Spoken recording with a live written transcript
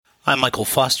I'm Michael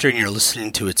Foster, and you're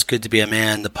listening to It's Good to Be a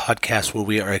Man, the podcast where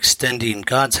we are extending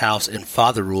God's house and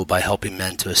father rule by helping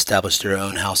men to establish their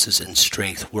own houses in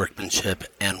strength, workmanship,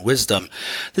 and wisdom.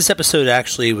 This episode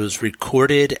actually was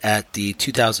recorded at the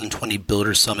 2020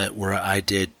 Builder Summit, where I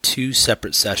did 2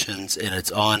 separate sessions, and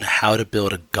it's on how to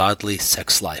build a godly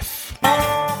sex life.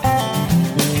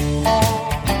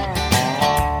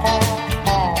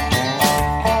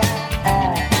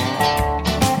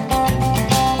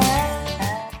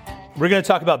 We're going to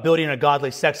talk about building a godly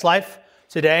sex life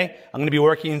today. I'm going to be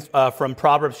working from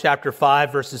Proverbs chapter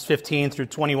 5, verses 15 through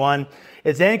 21.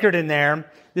 It's anchored in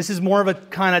there. This is more of a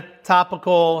kind of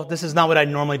topical. This is not what I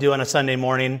normally do on a Sunday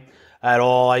morning at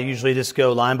all. I usually just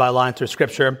go line by line through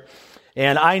Scripture.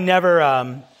 And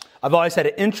I've always had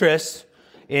an interest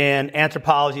in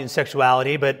anthropology and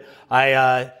sexuality, but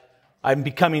I'm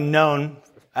becoming known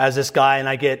as this guy, and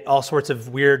I get all sorts of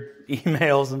weird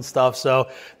emails and stuff.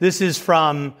 So this is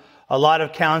from a lot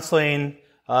of counseling,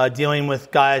 dealing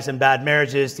with guys in bad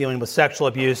marriages, dealing with sexual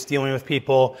abuse, dealing with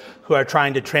people who are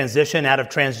trying to transition out of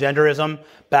transgenderism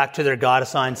back to their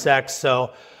God-assigned sex.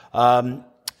 So I'm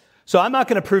not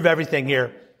going to prove everything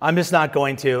here. I'm just not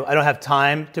going to. I don't have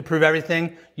time to prove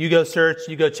everything. You go search,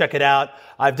 you go check it out.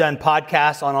 I've done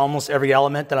podcasts on almost every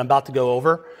element that I'm about to go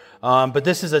over. But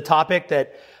this is a topic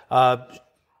that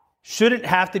shouldn't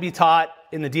have to be taught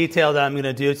in the detail that I'm going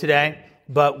to do today.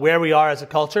 But where we are as a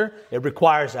culture, it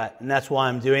requires that, and that's why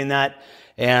I'm doing that.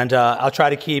 And I'll try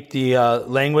to keep the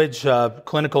language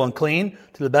clinical and clean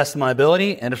to the best of my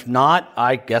ability. And if not,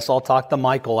 I guess I'll talk to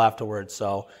Michael afterwards.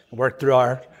 So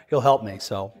he'll help me.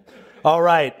 So, all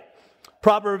right.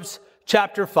 Proverbs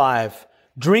chapter 5.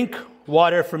 Drink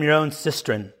water from your own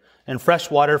cistern and fresh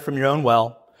water from your own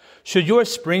well. Should your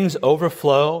springs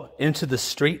overflow into the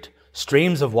street,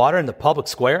 streams of water in the public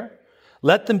square?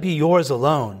 Let them be yours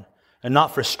alone, and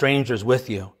not for strangers with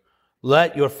you.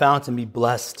 Let your fountain be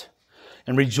blessed,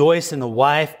 and rejoice in the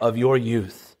wife of your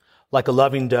youth, like a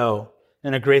loving doe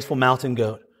and a graceful mountain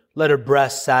goat. Let her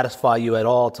breast satisfy you at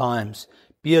all times.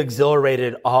 Be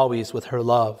exhilarated always with her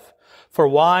love. For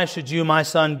why should you, my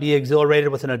son, be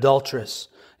exhilarated with an adulteress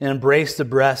and embrace the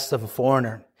breasts of a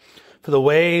foreigner? For the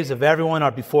ways of everyone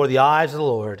are before the eyes of the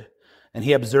Lord, and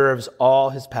he observes all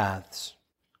his paths.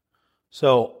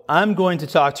 So I'm going to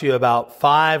talk to you about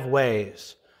 5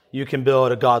 ways you can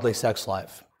build a godly sex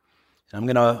life. And I'm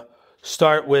going to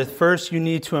start with, first, you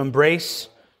need to embrace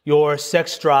your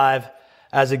sex drive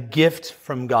as a gift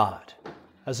from God,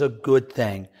 as a good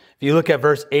thing. If you look at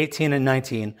verse 18 and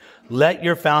 19, let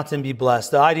your fountain be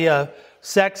blessed. The idea of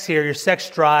sex here, your sex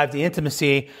drive, the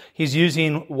intimacy, he's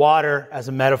using water as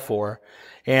a metaphor.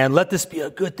 And let this be a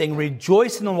good thing.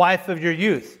 Rejoice in the wife of your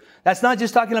youth. That's not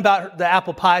just talking about the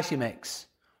apple pie she makes,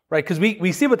 right? Because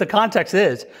we see what the context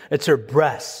is. It's her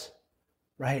breasts,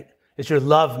 right? It's your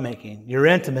love making, your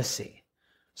intimacy.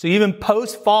 So even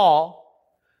post-fall,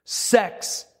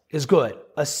 sex is good.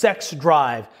 A sex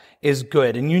drive is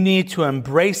good. And you need to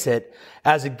embrace it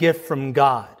as a gift from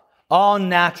God. All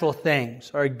natural things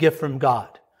are a gift from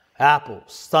God.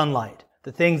 Apples, sunlight,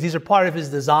 these are part of his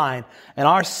design. And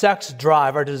our sex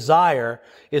drive, our desire,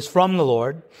 is from the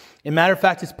Lord. As a matter of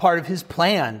fact, it's part of his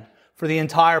plan for the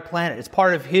entire planet. It's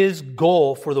part of his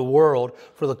goal for the world,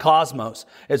 for the cosmos.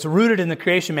 It's rooted in the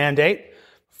creation mandate.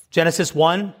 Genesis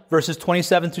 1, verses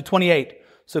 27 through 28.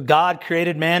 So God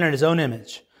created man in his own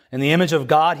image. In the image of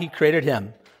God, he created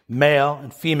him. Male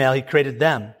and female, he created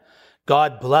them.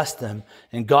 God blessed them,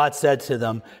 and God said to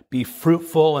them, be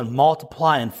fruitful and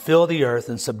multiply and fill the earth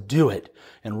and subdue it,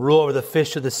 and rule over the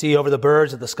fish of the sea, over the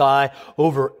birds of the sky,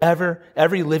 over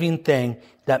every living thing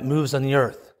that moves on the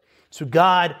earth. So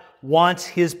God wants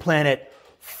his planet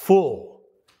full.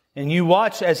 And you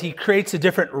watch as he creates the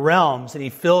different realms and he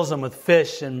fills them with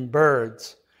fish and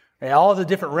birds. Right? All of the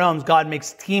different realms God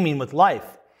makes teeming with life,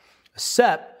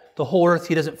 except the whole earth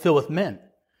he doesn't fill with men.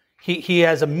 He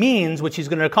has a means which he's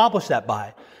going to accomplish that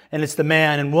by. And it's the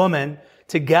man and woman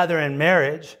together in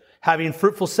marriage, having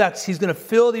fruitful sex. He's going to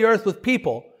fill the earth with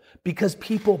people because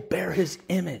people bear his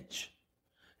image.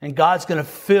 And God's going to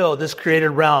fill this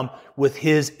created realm with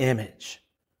his image.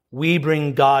 We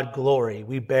bring God glory.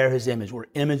 We bear his image. We're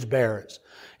image bearers.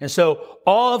 And so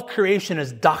all of creation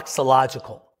is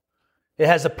doxological. It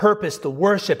has a purpose to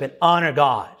worship and honor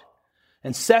God.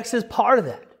 And sex is part of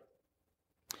that.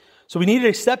 So we need to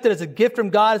accept it as a gift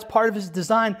from God as part of his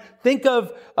design. Think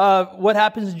of what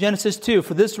happens in Genesis 2.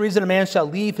 For this reason, a man shall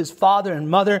leave his father and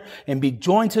mother and be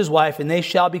joined to his wife, and they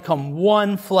shall become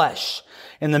one flesh.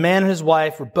 And the man and his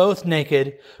wife were both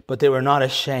naked, but they were not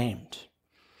ashamed.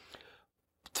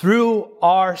 Through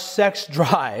our sex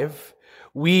drive,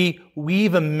 we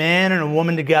weave a man and a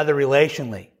woman together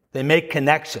relationally. They make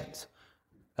connections.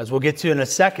 As we'll get to in a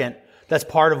second, that's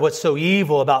part of what's so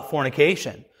evil about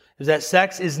fornication, is that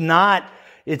sex is not,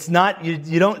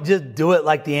 you don't just do it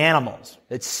like the animals.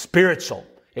 It's spiritual.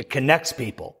 It connects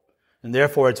people. And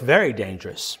therefore, it's very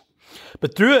dangerous.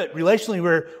 But through it, relationally,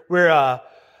 we're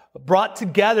brought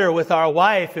together with our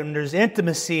wife, and there's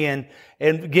intimacy and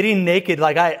getting naked.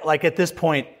 Like at this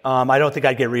point, I don't think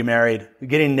I'd get remarried.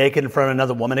 Getting naked in front of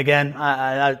another woman again,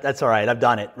 that's all right. I've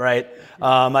done it, right?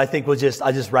 I think I'll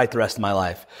just write the rest of my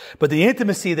life. But the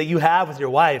intimacy that you have with your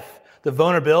wife, the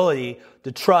vulnerability,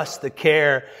 the trust, the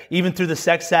care, even through the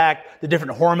sex act, the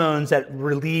different hormones that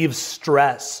relieve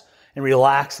stress and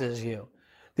relaxes you.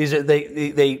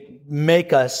 They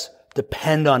make us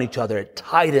depend on each other. It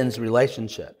tightens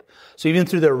relationship. So even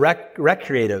through the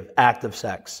recreative act of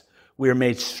sex, we are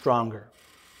made stronger.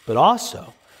 But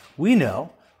also, we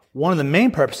know one of the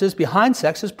main purposes behind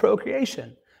sex is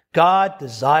procreation. God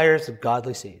desires a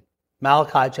godly seed.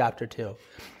 Malachi chapter 2.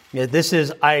 Yeah,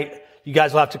 you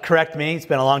guys will have to correct me. It's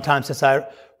been a long time since I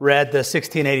read the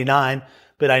 1689,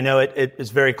 but I know it is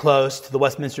very close to the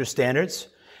Westminster Standards.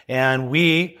 And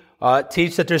we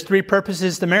teach that there's 3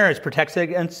 purposes to marriage: protect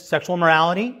against sexual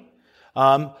immorality,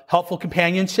 helpful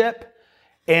companionship,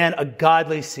 and a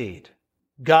godly seed.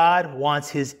 God wants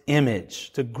His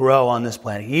image to grow on this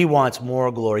planet. He wants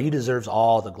more glory. He deserves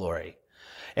all the glory.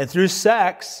 And through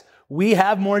sex, we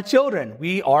have more children.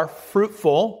 We are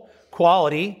fruitful,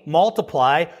 quality,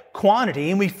 multiply, quantity,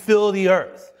 and we fill the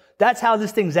earth. That's how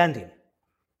this thing's ending.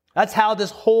 That's how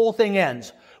this whole thing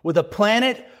ends, with a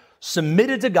planet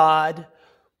submitted to God,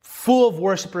 full of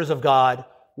worshipers of God,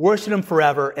 worship Him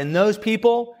forever. And those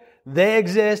people, they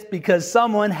exist because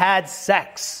someone had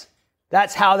sex.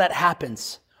 That's how that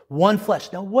happens. One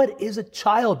flesh. Now, what is a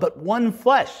child but one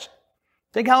flesh?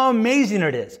 Think how amazing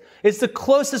it is. It's the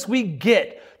closest we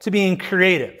get to being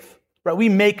creative, right? We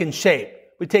make and shape.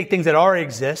 We take things that already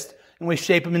exist and we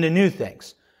shape them into new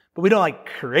things. But we don't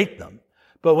create them.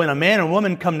 But when a man and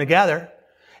woman come together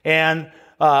and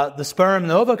the sperm and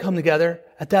the ova come together,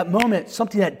 at that moment,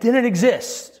 something that didn't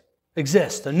exist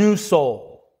exists. A new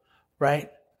soul, right?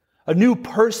 A new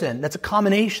person that's a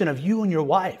combination of you and your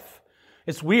wife.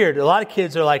 It's weird. A lot of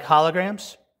kids are like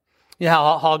holograms. You know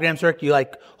how holograms work? You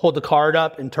hold the card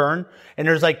up and turn. And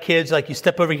there's kids, you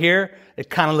step over here, it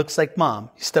kind of looks like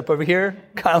mom. You step over here,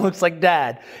 kind of looks like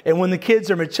dad. And when the kids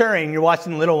are maturing, you're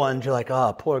watching the little ones, you're like,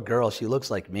 oh, poor girl, she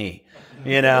looks like me.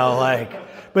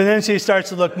 But then she starts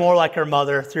to look more like her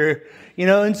mother through,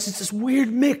 and it's just this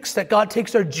weird mix that God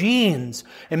takes our genes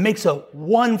and makes a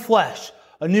one flesh,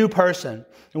 a new person.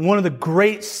 And one of the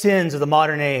great sins of the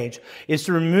modern age is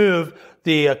to remove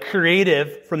the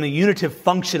creative from the unitive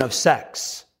function of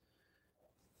sex.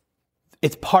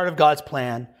 It's part of God's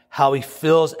plan, how He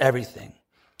fills everything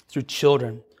through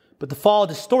children. But the fall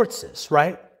distorts this,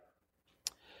 right?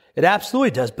 It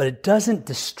absolutely does, but it doesn't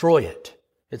destroy it.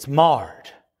 It's marred.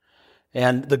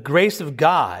 And the grace of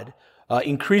God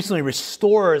increasingly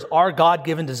restores our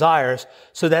God-given desires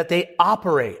so that they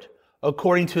operate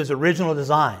according to His original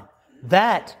design.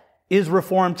 That is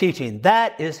Reformed teaching.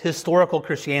 That is historical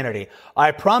Christianity.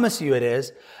 I promise you it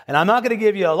is. And I'm not going to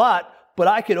give you a lot, but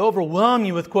I could overwhelm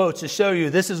you with quotes to show you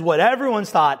this is what everyone's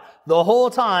thought the whole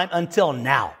time until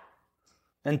now.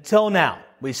 Until now,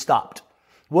 we stopped.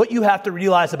 What you have to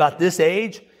realize about this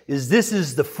age is this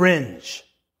is the fringe.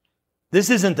 This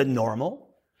isn't the normal.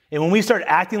 And when we start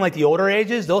acting like the older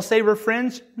ages, they'll say we're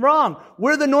fringe. Wrong.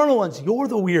 We're the normal ones. You're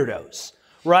the weirdos,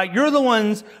 right? You're the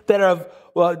ones that have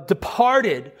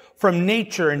departed from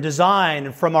nature and design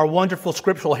and from our wonderful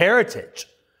scriptural heritage,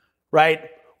 right?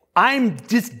 I'm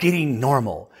just getting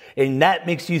normal, and that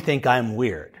makes you think I'm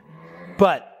weird.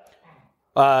 But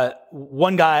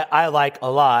one guy I like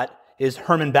a lot is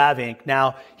Herman Bavinck.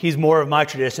 Now, he's more of my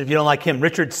tradition. If you don't like him,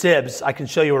 Richard Sibbes, I can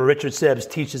show you where Richard Sibbes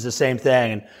teaches the same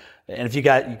thing. And if you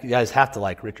guys have to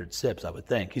like Richard Sibbes, I would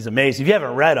think. He's amazing. If you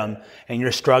haven't read him and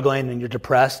you're struggling and you're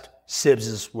depressed, Sibbes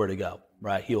is where to go,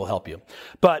 right? He will help you.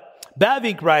 But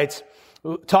Bavinck writes,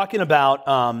 talking about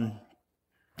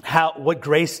what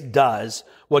grace does,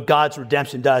 what God's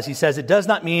redemption does. He says it does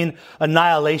not mean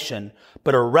annihilation,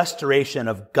 but a restoration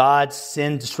of God's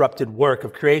sin-disrupted work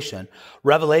of creation.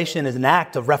 Revelation is an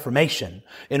act of reformation.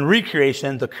 In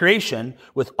recreation, the creation,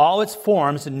 with all its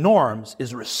forms and norms,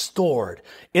 is restored.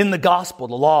 In the gospel,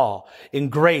 the law, in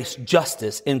grace,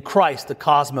 justice, in Christ, the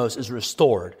cosmos is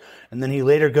restored. And then he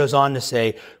later goes on to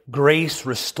say, grace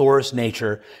restores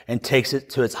nature and takes it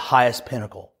to its highest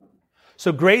pinnacle.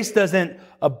 So grace doesn't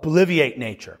obliviate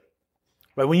nature.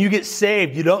 Right? When you get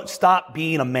saved, you don't stop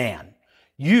being a man.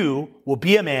 You will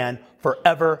be a man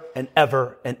forever and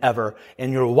ever and ever,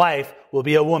 and your wife will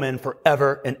be a woman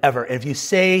forever and ever. And if you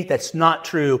say that's not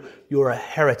true, you're a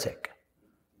heretic.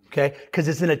 Okay? Because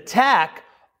it's an attack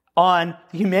on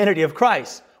the humanity of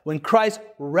Christ. When Christ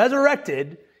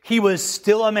resurrected, he was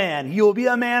still a man. He will be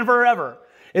a man forever.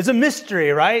 It's a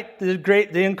mystery, right?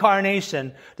 The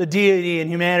incarnation, the deity and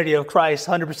humanity of Christ,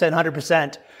 100%,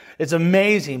 100%. It's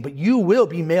amazing, but you will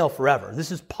be male forever.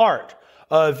 This is part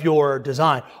of your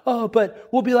design. Oh, but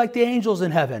we'll be like the angels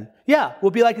in heaven. Yeah,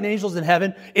 we'll be like the angels in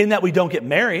heaven in that we don't get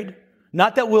married.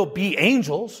 Not that we'll be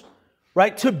angels,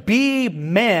 right? To be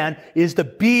man is to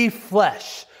be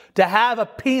flesh, to have a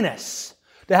penis,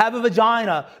 to have a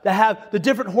vagina, to have the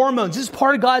different hormones. This is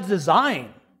part of God's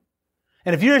design.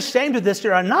 And if you're ashamed of this,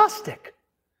 you're a Gnostic.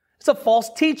 It's a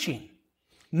false teaching.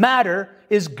 Matter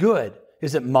is good.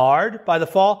 Is it marred by the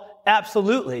fall?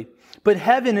 Absolutely. But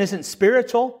heaven isn't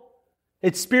spiritual.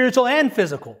 It's spiritual and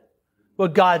physical,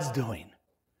 what God's doing.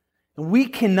 And we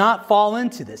cannot fall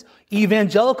into this.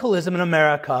 Evangelicalism in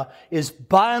America is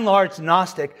by and large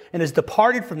Gnostic and has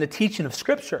departed from the teaching of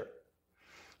Scripture.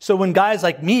 So when guys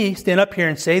like me stand up here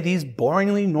and say these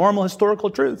boringly normal historical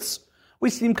truths,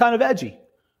 we seem kind of edgy.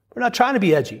 We're not trying to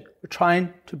be edgy. We're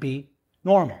trying to be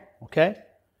normal, okay?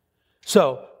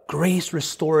 So, grace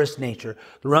restores nature.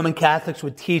 The Roman Catholics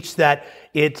would teach that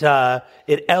it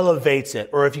elevates it.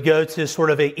 Or if you go to sort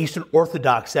of a Eastern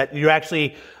Orthodox, that you're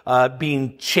actually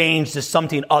being changed to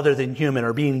something other than human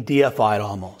or being deified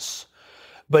almost.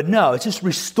 But no, it's just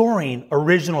restoring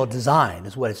original design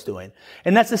is what it's doing.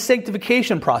 And that's the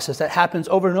sanctification process that happens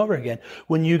over and over again.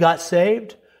 When you got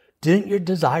saved, didn't your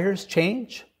desires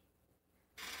change?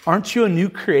 Aren't you a new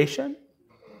creation?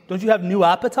 Don't you have new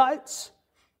appetites?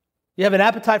 You have an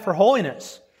appetite for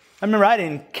holiness. I remember I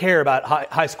didn't care about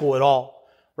high school at all,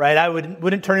 right? I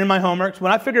wouldn't turn in my homeworks.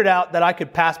 When I figured out that I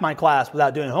could pass my class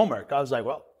without doing homework, I was like,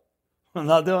 well, I'm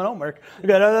not doing homework. I've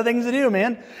got other things to do,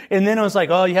 man. And then it was like,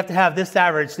 oh, you have to have this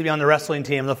average to be on the wrestling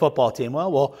team, the football team.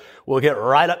 Well, we'll get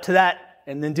right up to that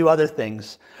and then do other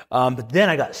things. But then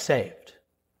I got saved.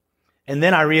 And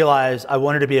then I realized I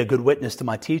wanted to be a good witness to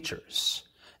my teachers.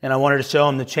 And I wanted to show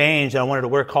them the change, and I wanted to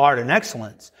work hard and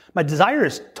excellence. My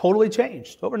desires totally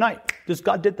changed overnight. Just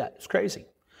God did that. It's crazy.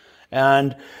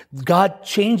 And God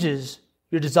changes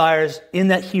your desires in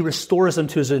that He restores them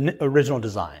to His original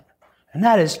design. And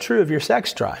that is true of your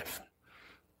sex drive.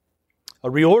 A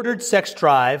reordered sex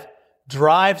drive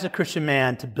drives a Christian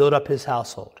man to build up his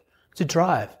household. It's a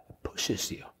drive. It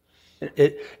pushes you.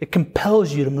 It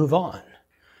compels you to move on.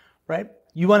 Right?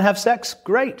 You want to have sex?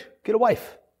 Great. Get a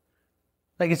wife.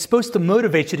 Like, it's supposed to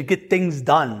motivate you to get things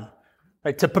done,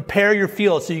 right? To prepare your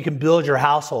field so you can build your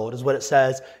household is what it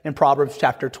says in Proverbs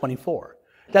chapter 24.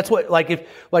 That's what,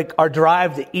 like our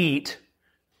drive to eat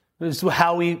is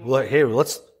how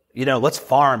let's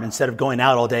farm instead of going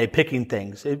out all day picking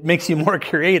things. It makes you more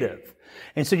creative.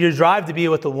 And so your drive to be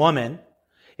with a woman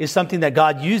is something that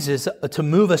God uses to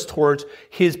move us towards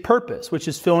His purpose, which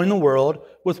is filling the world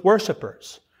with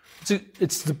worshipers.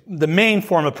 It's the main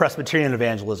form of Presbyterian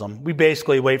evangelism. We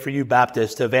basically wait for you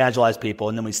Baptists to evangelize people,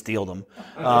 and then we steal them.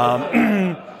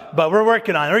 But we're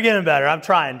working on it. We're getting better. I'm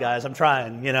trying, guys. I'm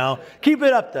trying, Keep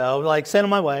it up, though. Send them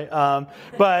my way.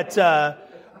 But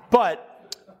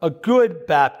a good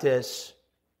Baptist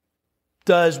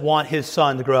does want his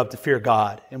son to grow up to fear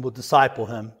God and will disciple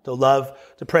him, to love,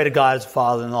 to pray to God as a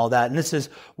father and all that. And this is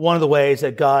one of the ways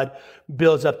that God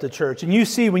builds up the church. And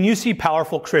when you see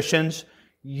powerful Christians,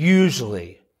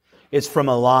 usually it's from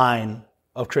a line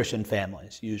of Christian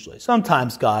families, usually.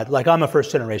 Sometimes God, I'm a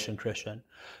first-generation Christian.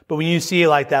 But when you see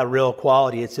that real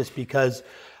quality, it's just because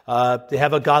they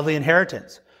have a godly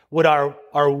inheritance. What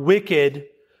our wicked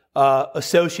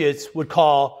associates would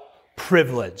call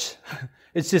privilege.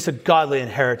 It's just a godly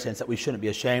inheritance that we shouldn't be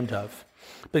ashamed of.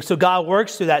 So God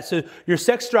works through that. So your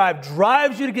sex drive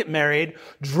drives you to get married,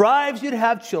 drives you to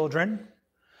have children,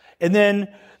 and then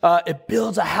it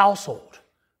builds a household.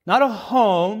 Not a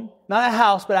home, not a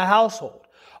house, but a household.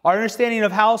 Our understanding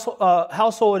of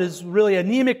household is really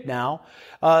anemic now.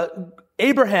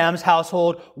 Abraham's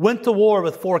household went to war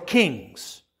with 4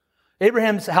 kings.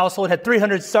 Abraham's household had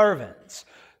 300 servants.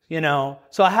 So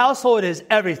a household is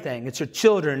everything. It's your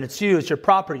children, it's you, it's your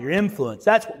property, your influence.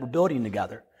 That's what we're building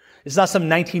together. It's not some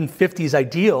 1950s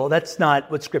ideal. That's not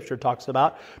what Scripture talks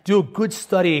about. Do a good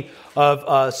study of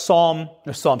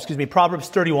Proverbs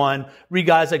 31. Read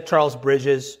guys like Charles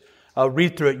Bridges.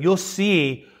 Read through it. You'll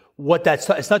see what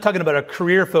it's not talking about a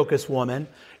career-focused woman.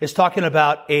 It's talking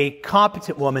about a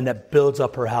competent woman that builds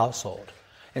up her household.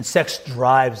 And sex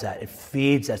drives that. It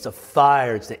feeds that. It's a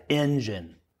fire. It's the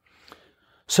engine.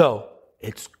 So,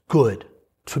 it's good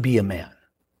to be a man.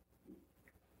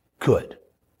 good.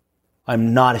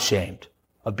 I'm not ashamed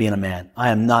of being a man. I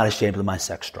am not ashamed of my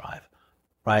sex drive,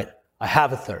 right? I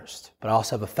have a thirst, but I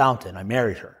also have a fountain. I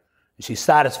married her, and she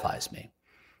satisfies me.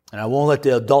 And I won't let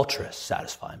the adulteress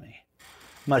satisfy me.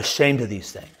 I'm not ashamed of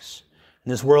these things.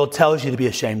 And this world tells you to be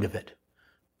ashamed of it,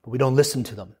 but we don't listen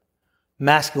to them.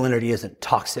 Masculinity isn't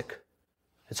toxic.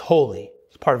 It's holy.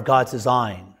 It's part of God's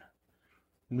design.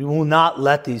 We will not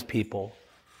let these people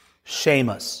shame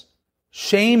us.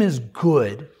 Shame is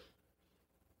good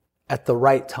at the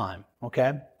right time,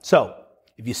 okay? So,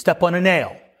 if you step on a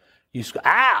nail, you just go,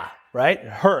 right? It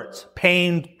hurts.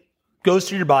 Pain goes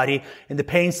through your body, and the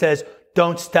pain says,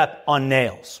 don't step on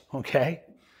nails, okay?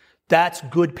 That's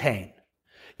good pain.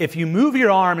 If you move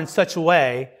your arm in such a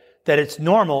way that it's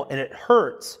normal and it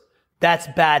hurts, that's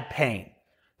bad pain.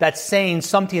 That's saying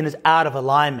something is out of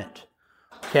alignment,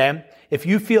 okay? If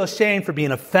you feel ashamed for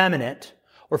being effeminate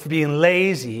or for being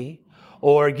lazy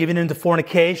or giving into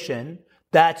fornication,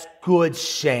 that's good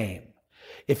shame.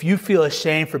 If you feel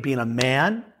ashamed for being a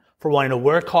man, for wanting to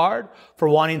work hard, for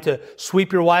wanting to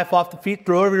sweep your wife off the feet,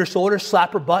 throw her over your shoulder,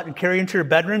 slap her butt, and carry her into your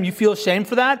bedroom, you feel ashamed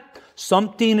for that?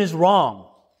 Something is wrong.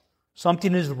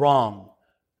 Something is wrong.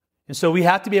 And so we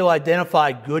have to be able to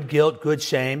identify good guilt, good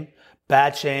shame,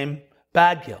 bad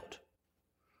guilt.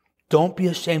 Don't be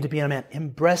ashamed of being a man.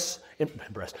 Embrace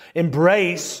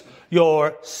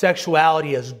your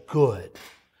sexuality as good.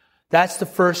 That's the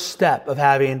first step of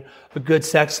having a good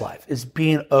sex life, is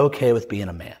being okay with being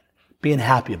a man, being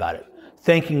happy about it,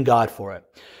 thanking God for it.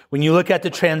 When you look at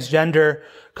the transgender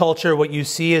culture, what you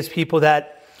see is people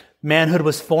that manhood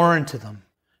was foreign to them,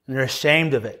 and they're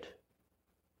ashamed of it.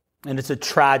 And it's a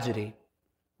tragedy,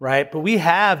 right? But we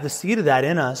have the seed of that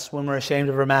in us when we're ashamed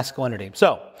of our masculinity.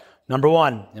 So, number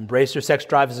one, embrace your sex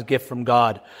drive as a gift from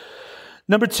God.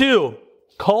 Number two,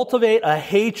 cultivate a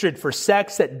hatred for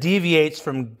sex that deviates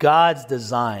from God's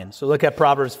design. So look at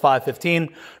Proverbs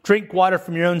 5:15. Drink water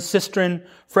from your own cistern,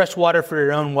 fresh water for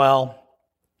your own well.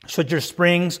 Should your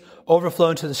springs overflow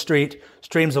into the street,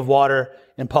 streams of water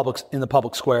in the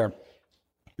public square.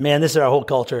 Man, this is our whole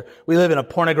culture. We live in a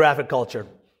pornographic culture.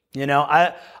 You know,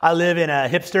 I live in a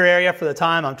hipster area for the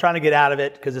time. I'm trying to get out of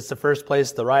it because it's the first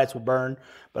place the riots will burn,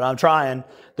 but I'm trying.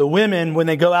 The women, when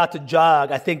they go out to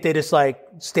jog, I think they just like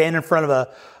stand in front of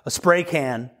a spray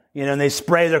can, you know, and they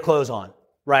spray their clothes on,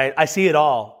 right? I see it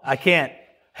all. I can't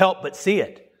help but see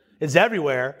it. It's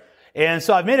everywhere. And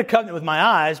so I've made a covenant with my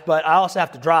eyes, but I also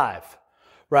have to drive,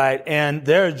 right? And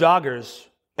there are joggers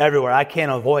everywhere. I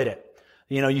can't avoid it.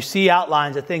 You know, you see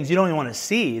outlines of things you don't even want to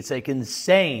see. It's like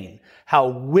insane how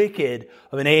wicked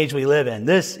of an age we live in.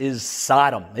 This is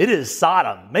Sodom. It is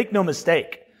Sodom. Make no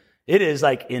mistake. It is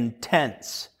like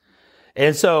intense.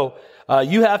 And so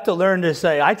you have to learn to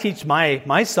say, I teach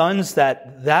my sons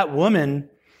that woman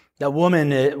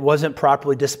wasn't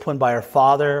properly disciplined by her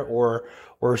father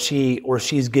or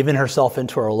she's given herself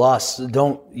into her lusts.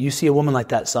 You see a woman like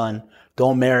that, son,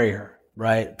 don't marry her.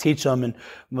 Right? Teach them. And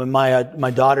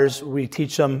my daughters, we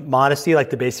teach them modesty, like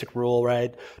the basic rule,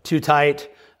 right? Too tight,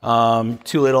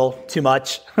 too little, too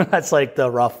much. That's like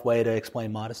the rough way to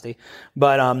explain modesty.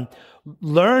 But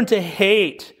learn to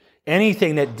hate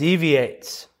anything that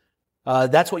deviates.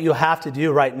 That's what you have to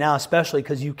do right now, especially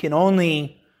because you can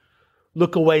only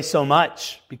look away so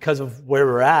much because of where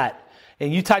we're at.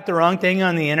 And you type the wrong thing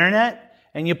on the internet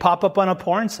and you pop up on a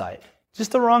porn site.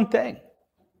 Just the wrong thing.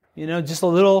 You know, just a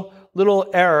little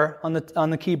error on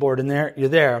the keyboard, and there you're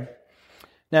there.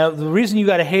 Now, the reason you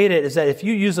got to hate it is that if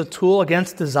you use a tool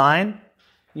against design,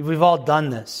 we've all done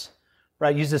this,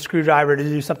 right? Use a screwdriver to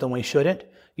do something we shouldn't.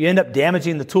 You end up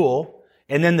damaging the tool,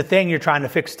 and then the thing you're trying to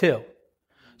fix too.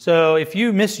 So if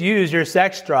you misuse your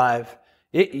sex drive,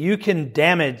 you can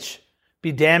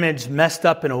be damaged, messed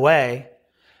up in a way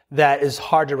that is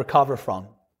hard to recover from,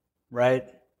 right?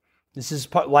 This is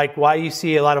like why you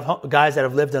see a lot of guys that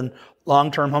have lived in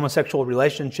long-term homosexual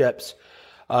relationships,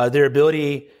 their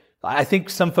ability, I think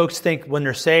some folks think when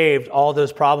they're saved, all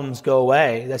those problems go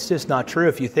away. That's just not true.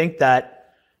 If you think that,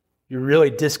 you're really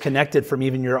disconnected from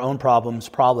even your own problems,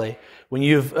 probably. When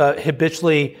you've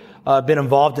habitually been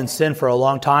involved in sin for a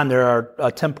long time, there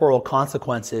are temporal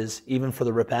consequences, even for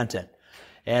the repentant.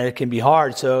 And it can be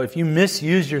hard. So if you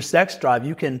misuse your sex drive,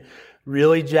 you can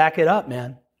really jack it up,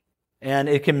 man. And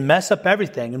it can mess up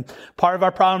everything. And part of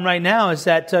our problem right now is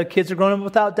that kids are growing up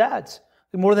without dads.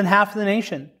 More than half of the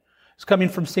nation is coming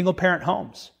from single-parent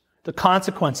homes. The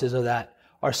consequences of that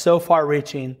are so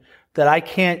far-reaching that I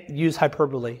can't use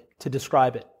hyperbole to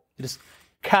describe it. It is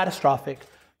catastrophic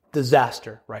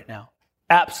disaster right now.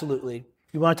 Absolutely.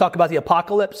 You want to talk about the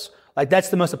apocalypse? Like that's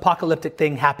the most apocalyptic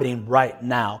thing happening right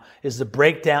now, is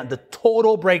the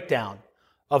total breakdown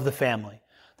of the family.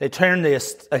 They turned the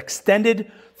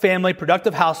extended family,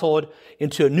 productive household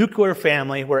into a nuclear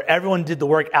family where everyone did the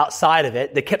work outside of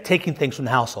it. They kept taking things from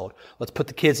the household. Let's put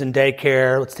the kids in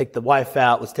daycare. Let's take the wife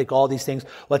out. Let's take all these things.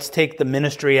 Let's take the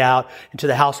ministry out. Into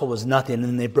the household was nothing. And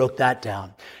then they broke that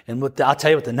down. And I'll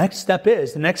tell you what the next step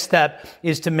is. The next step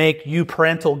is to make you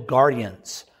parental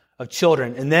guardians of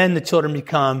children. And then the children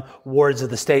become wards of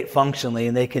the state functionally,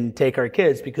 and they can take our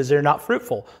kids because they're not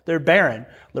fruitful. They're barren.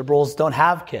 Liberals don't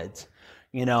have kids,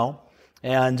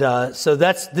 And so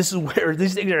this is where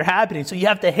these things are happening. So you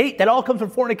have to hate. That all comes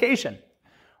from fornication,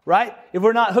 right? If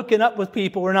we're not hooking up with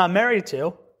people we're not married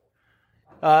to,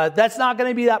 that's not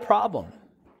going to be that problem.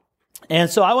 And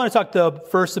so I want to talk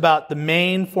first about the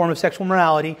main form of sexual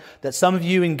morality that some of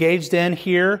you engaged in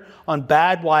here on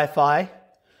bad Wi-Fi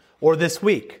or this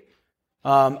week.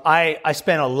 I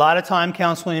spent a lot of time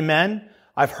counseling men.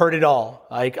 I've heard it all.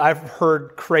 I've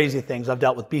heard crazy things. I've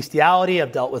dealt with bestiality.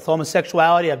 I've dealt with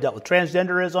homosexuality. I've dealt with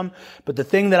transgenderism. But the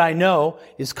thing that I know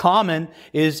is common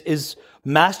is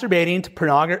masturbating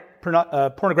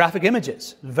to pornographic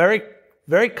images. Very,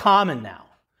 very common now.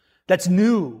 That's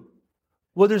new.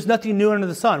 Well, there's nothing new under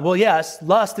the sun. Well, yes,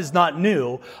 lust is not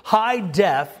new. High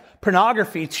def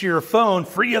pornography to your phone,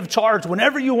 free of charge,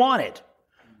 whenever you want it.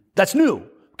 That's new.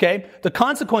 Okay? The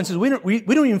consequences, we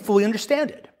don't even fully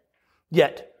understand it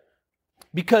yet.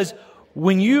 Because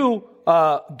when you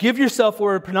give yourself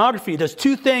over to pornography, it does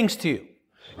two things to you.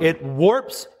 It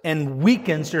warps and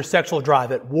weakens your sexual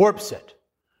drive. It warps it.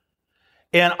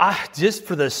 And just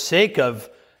for the sake of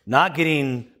not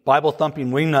getting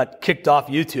Bible-thumping wingnut kicked off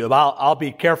YouTube, I'll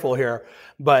be careful here.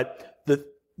 But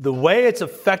the way it's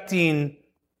affecting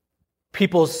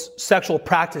people's sexual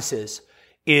practices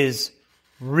is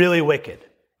really wicked.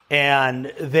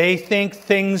 And they think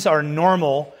things are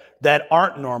normal that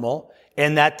aren't normal,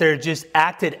 and that they're just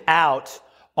acted out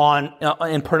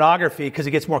in pornography because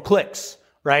it gets more clicks,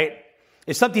 right?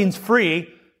 If something's free,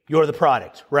 you're the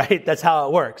product, right? That's how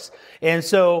it works. And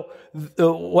so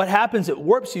what happens, it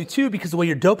warps you too because of the way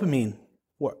your dopamine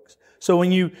works. So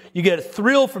when you get a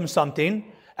thrill from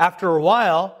something, after a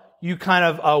while, you kind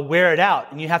of wear it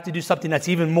out, and you have to do something that's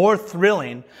even more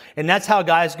thrilling. And that's how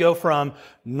guys go from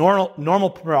normal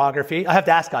pornography. I have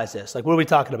to ask guys this, like, what are we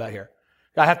talking about here?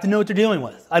 I have to know what they're dealing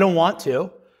with. I don't want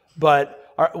to,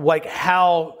 but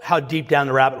how deep down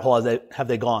the rabbit hole have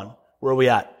they gone? Where are we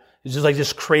at? Is this like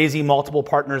just crazy multiple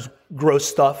partners, gross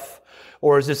stuff,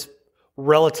 or is this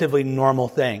relatively normal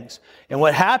things? And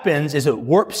what happens is it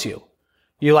warps you.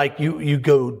 You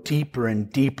go deeper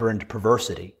and deeper into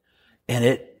perversity, and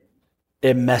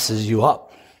it messes you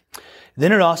up.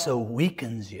 Then it also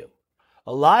weakens you.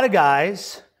 A lot of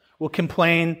guys will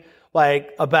complain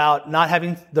about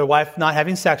their wife not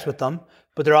having sex with them,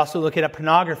 but they're also looking at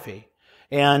pornography.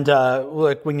 And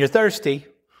when you're thirsty,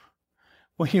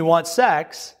 when you want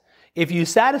sex, if you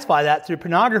satisfy that through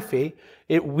pornography,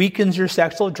 it weakens your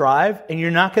sexual drive, and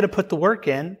you're not going to put the work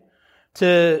in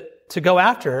to go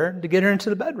after her, to get her into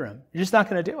the bedroom. You're just not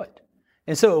going to do it.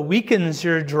 And so it weakens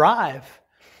your drive.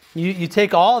 You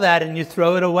take all that and you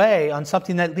throw it away on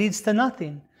something that leads to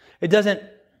nothing. It doesn't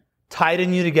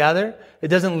tighten you together. It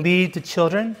doesn't lead to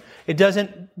children. It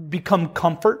doesn't become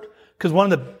comfort. Because one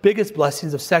of the biggest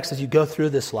blessings of sex as you go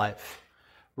through this life,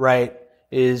 right,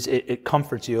 is it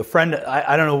comforts you. A friend,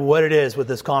 I don't know what it is with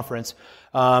this conference,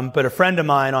 but a friend of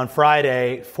mine on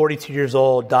Friday, 42 years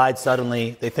old, died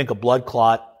suddenly. They think a blood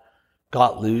clot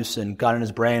got loose and got in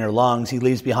his brain or lungs. He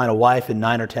leaves behind a wife and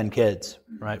 9 or 10 kids,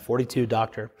 right? 42,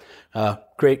 doctor,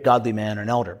 great godly man, or an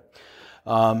elder.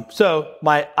 So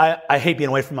I hate being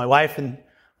away from my wife, and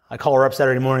I call her up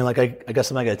Saturday morning like, I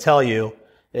guess I'm not going to tell you.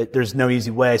 There's no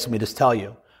easy way, so let me just tell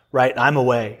you, right? I'm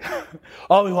away.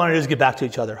 All we want to do is get back to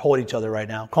each other, hold each other right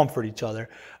now, comfort each other.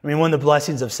 I mean, one of the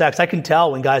blessings of sex, I can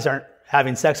tell when guys aren't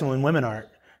having sex and when women aren't.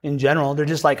 In general, they're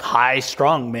just like high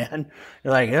strung, man.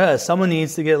 You're like, yeah, someone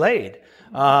needs to get laid.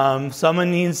 Someone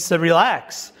needs to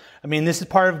relax. I mean, this is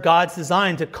part of God's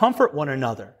design to comfort one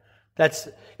another. And that's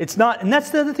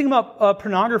the other thing about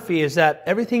pornography is that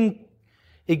everything,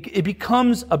 it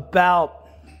becomes about,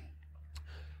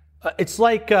 it's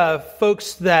like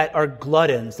folks that are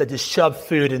gluttons that just shove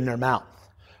food in their mouth,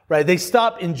 right? They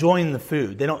stop enjoying the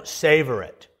food. They don't savor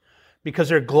it because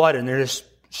they're glutton. They're just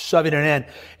shoving it in.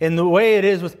 And the way it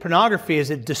is with pornography is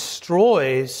it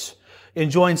destroys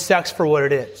enjoying sex for what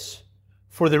it is,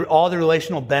 for all the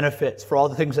relational benefits, for all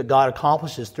the things that God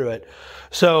accomplishes through it.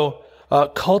 So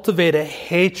cultivate a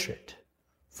hatred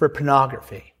for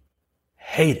pornography.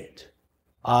 Hate it.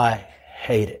 I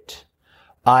hate it.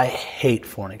 I hate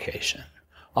fornication.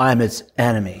 I am its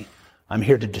enemy. I'm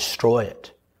here to destroy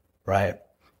it, right?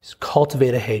 Just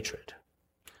cultivate a hatred.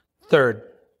 Third,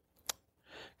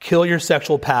 Kill your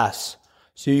sexual past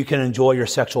so you can enjoy your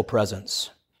sexual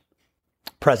present.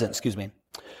 Proverbs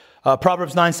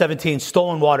 9:17,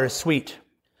 stolen water is sweet,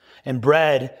 and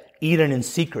bread eaten in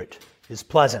secret is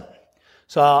pleasant.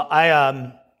 So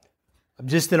I'm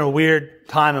just in a weird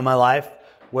time in my life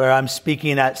where I'm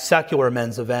speaking at secular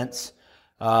men's events.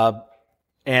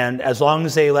 And as long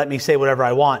as they let me say whatever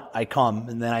I want, I come,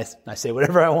 and then I say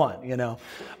whatever I want,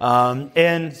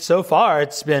 And so far,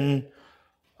 it's been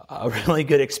a really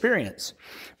good experience.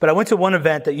 But I went to one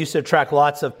event that used to attract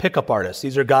lots of pickup artists.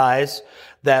 These are guys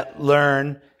that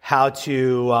learn how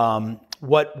to,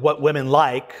 what women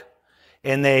like,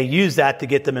 and they use that to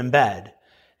get them in bed.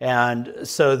 And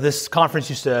so this conference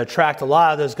used to attract a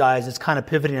lot of those guys. It's kind of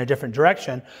pivoting in a different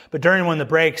direction. But during one of the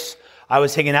breaks, I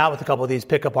was hanging out with a couple of these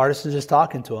pickup artists and just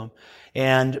talking to them.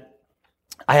 And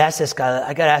I asked this guy,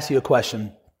 I got to ask you a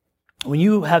question. When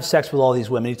you have sex with all these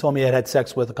women, he told me he had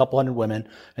sex with a couple hundred women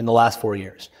in the last 4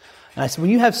 years. And I said,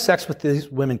 when you have sex with these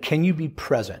women, can you be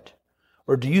present?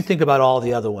 Or do you think about all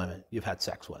the other women you've had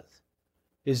sex with?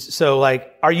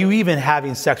 Are you even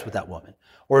having sex with that woman?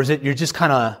 Or is it you're just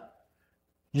kind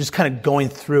of going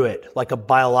through it like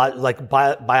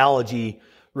biology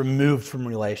removed from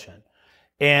relation?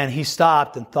 And he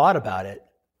stopped and thought about it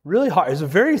really hard. He was a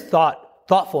very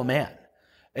thoughtful man.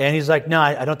 And he's like, no,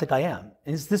 I don't think I am.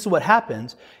 And this is what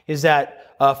happens, is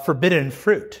that forbidden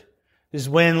fruit is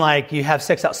when you have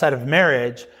sex outside of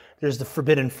marriage, there's the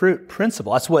forbidden fruit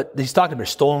principle. That's what he's talking about.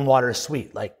 Stolen water is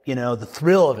sweet. The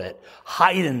thrill of it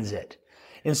heightens it.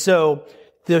 And so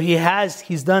he's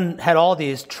had all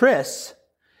these trysts,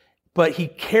 but he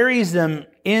carries them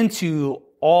into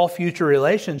all future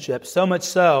relationships, so much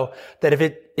so that if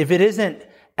it isn't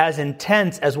as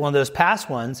intense as one of those past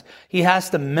ones, he has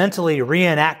to mentally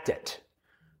reenact it.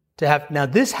 Now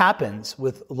this happens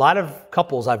with a lot of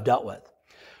couples I've dealt with,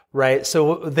 right?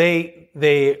 So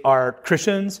they are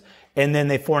Christians and then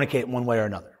they fornicate one way or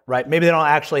another, right? Maybe they don't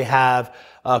actually have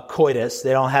coitus,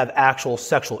 they don't have actual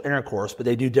sexual intercourse, but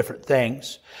they do different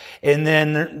things. And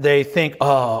then they think,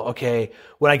 oh, okay,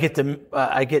 when I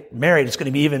get married, it's going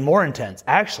to be even more intense.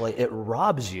 Actually, it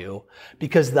robs you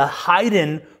because the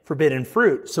hidden forbidden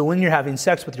fruit. So when you're having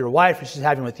sex with your wife or she's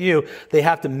having with you, they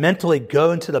have to mentally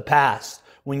go into the past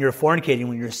when you're fornicating,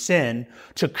 when you're sin,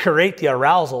 to create the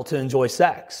arousal to enjoy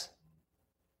sex.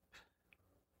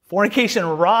 Fornication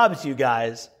robs you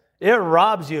guys. It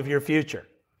robs you of your future.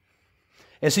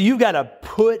 And so you've got to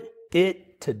put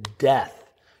it to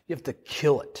death. You have to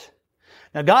kill it.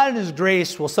 Now, God in His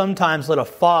grace will sometimes let a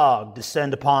fog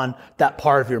descend upon that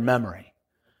part of your memory.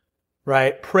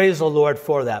 Right? Praise the Lord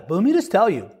for that. But let me just tell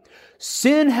you,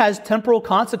 sin has temporal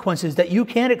consequences that you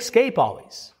can't escape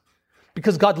always.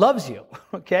 Because God loves you,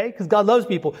 okay? Because God loves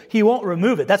people. He won't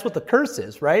remove it. That's what the curse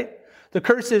is, right? The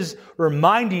curse is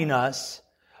reminding us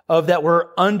of that we're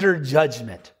under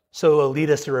judgment. So it'll lead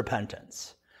us to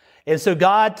repentance. And so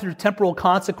God, through temporal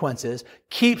consequences,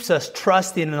 keeps us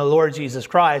trusting in the Lord Jesus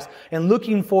Christ and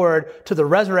looking forward to the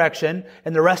resurrection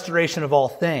and the restoration of all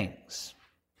things.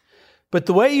 But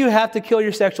the way you have to kill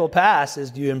your sexual past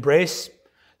is you embrace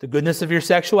the goodness of your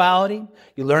sexuality,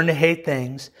 you learn to hate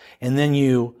things, and then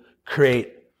you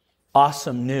create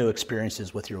awesome new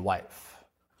experiences with your wife.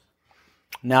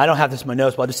 Now, I don't have this in my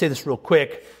notes, but I'll just say this real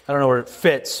quick. I don't know where it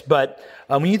fits, but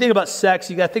when you think about sex,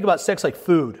 you got to think about sex like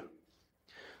food.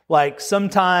 Like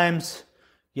sometimes,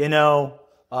 a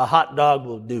hot dog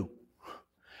will do.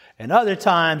 And other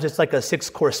times, it's like a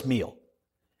 6-course meal.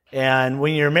 And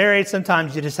when you're married,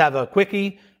 sometimes you just have a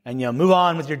quickie and move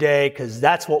on with your day because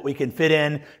that's what we can fit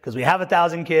in because we have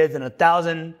 1,000 kids and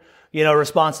 1,000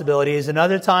 responsibilities, and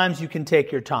other times you can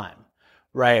take your time,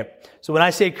 right? So when I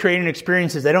say creating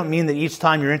experiences, I don't mean that each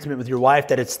time you're intimate with your wife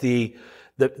that it's the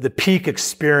peak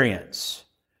experience,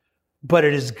 but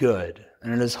it is good,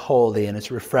 and it is holy, and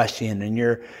it's refreshing, and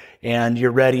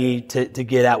you're ready to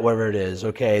get at whatever it is,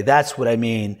 okay? That's what I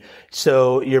mean.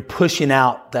 So you're pushing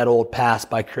out that old past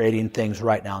by creating things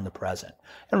right now in the present,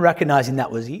 and recognizing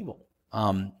that was evil.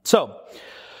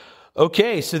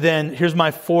 Okay, so then here's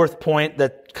my fourth point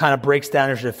that kind of breaks down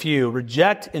into a few.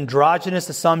 Reject androgynous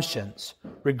assumptions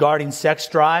regarding sex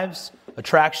drives,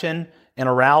 attraction, and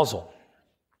arousal.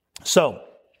 So,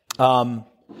 I'm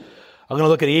going to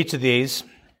look at each of these,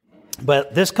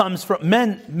 but this comes from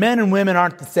men and women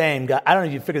aren't the same. I don't know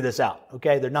if you figured this out,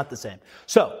 okay? They're not the same.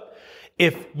 So,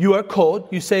 if you are cold,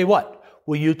 you say what?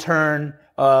 Will you turn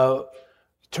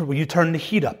the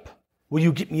heat up? Will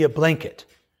you get me a blanket?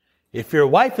 If your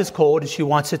wife is cold and she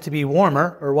wants it to be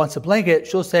warmer or wants a blanket,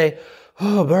 she'll say,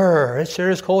 oh, brr, it sure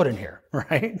is cold in here,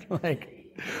 right?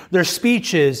 Their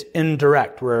speech is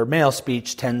indirect, where male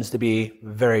speech tends to be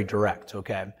very direct,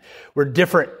 okay? We're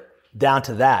different down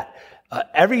to that.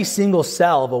 Every single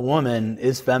cell of a woman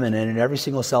is feminine, and every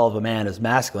single cell of a man is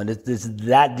masculine. It's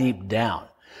that deep down.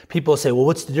 People say, well,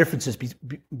 what's the differences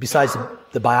besides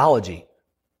the biology?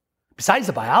 Besides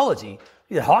the biology,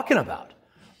 what are you talking about?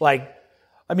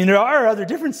 There are other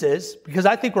differences, because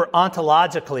I think we're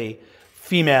ontologically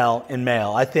female and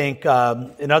male. I think,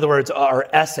 in other words, our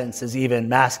essence is even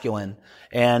masculine,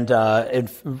 and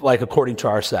according to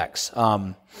our sex.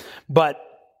 But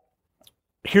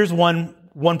here's one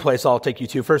place I'll take you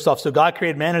to. First off, so God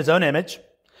created man in his own image.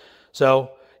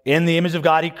 So in the image of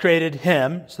God, he created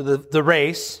him, so the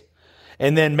race,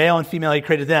 and then male and female, he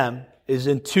created them, is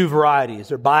in two varieties.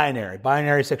 They're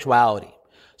binary sexuality.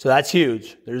 So that's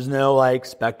huge. There's no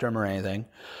spectrum or anything.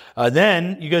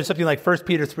 Then you go to something like 1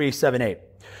 Peter 3, 7, 8.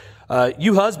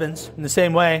 You husbands, in the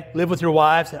same way, live with your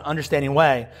wives in an understanding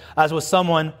way, as with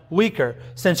someone weaker,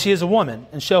 since she is a woman,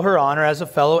 and show her honor as a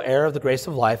fellow heir of the grace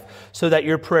of life, so that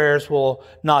your prayers will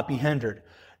not be hindered.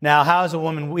 Now, how is a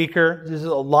woman weaker? There's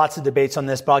lots of debates on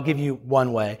this, but I'll give you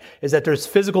one way, is that there's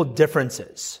physical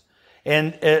differences.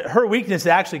 And her weakness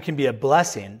actually can be a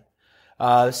blessing.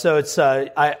 So it's,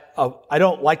 I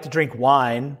don't like to drink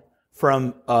wine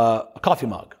from a coffee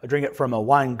mug. I drink it from a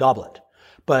wine goblet.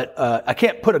 But I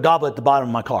can't put a goblet at the bottom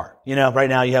of my car. Right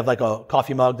now you have a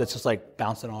coffee mug that's just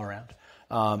bouncing all around.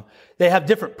 They have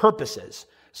different purposes.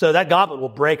 So that goblet will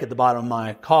break at the bottom of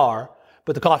my car,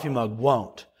 but the coffee mug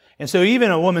won't. And so even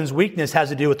a woman's weakness has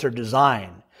to do with her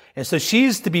design. And so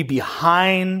she's to be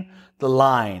behind the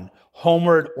line,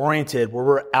 homeward oriented, where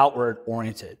we're outward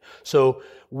oriented. So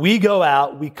we go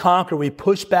out, we conquer, we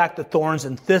push back the thorns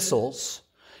and thistles,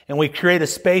 and we create a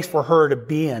space for her to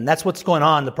be in. That's what's going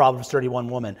on in the Proverbs 31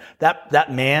 woman.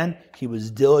 That man, he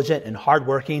was diligent and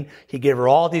hardworking. He gave her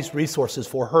all these resources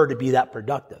for her to be that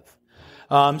productive.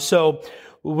 So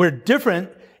we're different.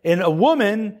 And a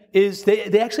woman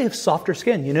they actually have softer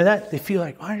skin. You know that? They feel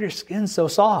like, why is your skin so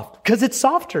soft? Because it's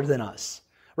softer than us,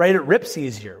 right? It rips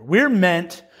easier. We're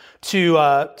meant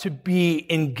to be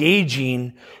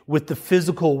engaging with the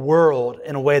physical world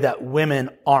in a way that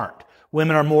women aren't.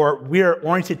 Women we're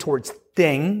oriented towards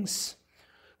things,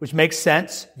 which makes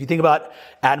sense. If you think about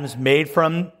Adam's made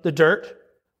from the dirt,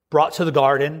 brought to the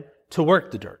garden to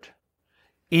work the dirt.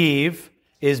 Eve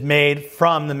is made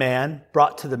from the man,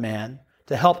 brought to the man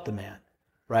to help the man,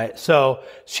 right? So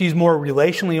she's more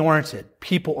relationally oriented,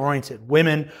 people oriented.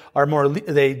 Women are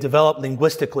they develop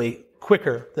linguistically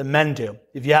quicker than men do.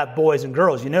 If you have boys and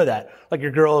girls, you know that.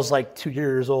 Your girl's 2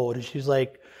 years old and she's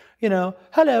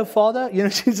hello, father.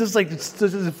 She's just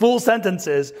full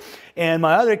sentences. And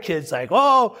my other kid's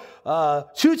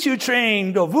choo-choo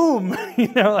train, go boom.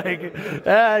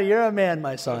 You're a man,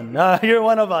 my son. You're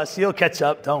one of us. You'll catch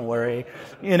up. Don't worry.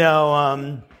 We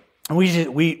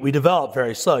develop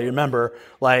very slow. You remember,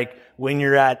 when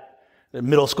you're at the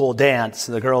middle school dance,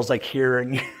 the girl's here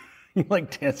and you're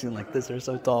dancing like this. They're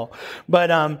so tall.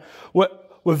 But,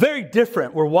 we're very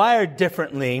different. We're wired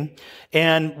differently.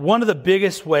 And one of the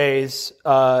biggest ways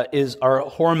is our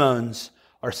hormones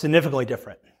are significantly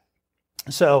different.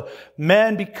 So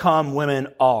men become, women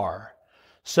are.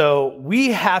 So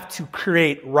we have to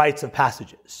create rites of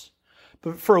passages.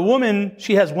 But for a woman,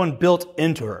 she has one built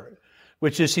into her,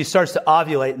 which is she starts to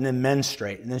ovulate and then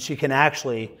menstruate. And then she can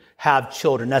actually have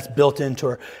children. That's built into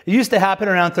her. It used to happen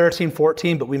around 13,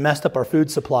 14, but we messed up our food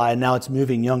supply, and now it's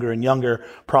moving younger and younger,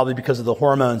 probably because of the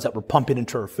hormones that we're pumping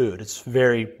into our food. It's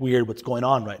very weird what's going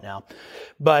on right now.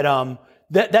 But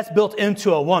that's built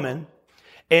into a woman,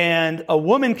 and a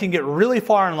woman can get really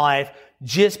far in life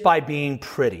just by being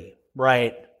pretty,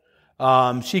 right?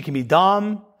 She can be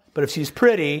dumb, but if she's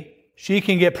pretty, she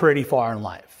can get pretty far in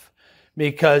life.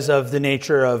 Because of the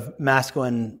nature of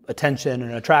masculine attention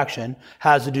and attraction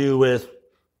has to do with,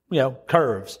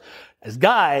 curves. As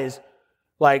guys,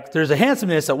 there's a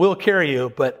handsomeness that will carry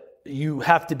you, but you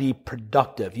have to be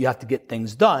productive. You have to get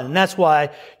things done. And that's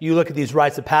why you look at these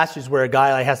rites of passage where a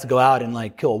guy has to go out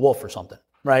and kill a wolf or something,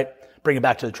 right? Bring it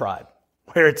back to the tribe,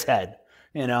 wear its head.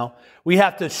 We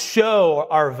have to show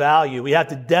our value. We have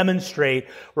to demonstrate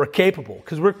we're capable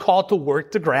because we're called to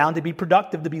work the ground, to be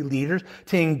productive, to be leaders,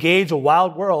 to engage a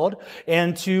wild world,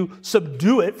 and to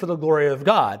subdue it for the glory of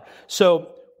God.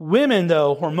 So women,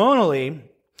 though, hormonally,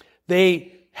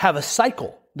 they have a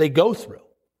cycle they go through.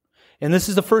 And this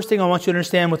is the first thing I want you to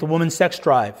understand with a woman's sex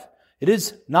drive. It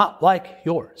is not like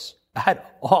yours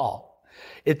at all.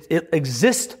 It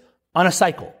exists on a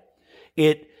cycle.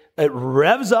 It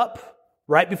revs up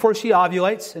right before she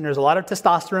ovulates, and there's a lot of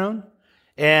testosterone,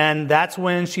 and that's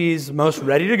when she's most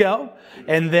ready to go.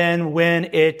 And then when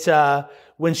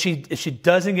if she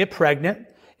doesn't get pregnant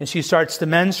and she starts to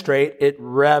menstruate, it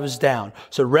revs down.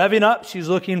 So revving up, she's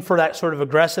looking for that sort of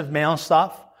aggressive male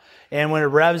stuff. And when it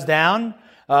revs down,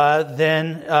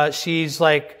 then she's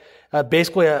like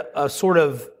basically a sort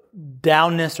of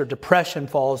downness or depression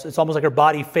falls. It's almost like her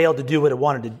body failed to do what it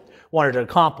wanted to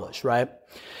accomplish, right?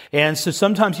 And so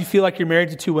sometimes you feel like you're married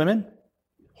to two women.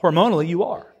 Hormonally, you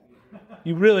are.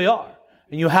 You really are.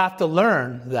 And you have to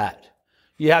learn that.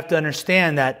 You have to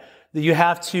understand that you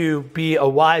have to be a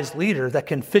wise leader that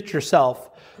can fit yourself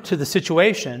to the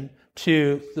situation,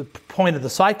 to the point of the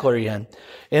cycle you're in.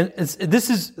 And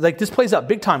this plays out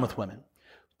big time with women.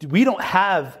 We don't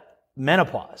have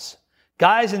menopause.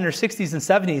 Guys in their 60s and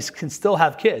 70s can still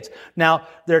have kids. Now,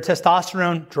 their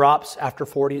testosterone drops after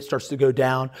 40. It starts to go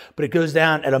down, but it goes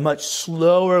down at a much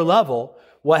slower level.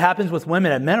 What happens with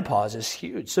women at menopause is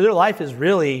huge. So their life is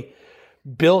really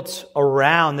built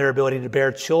around their ability to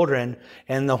bear children,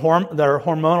 and their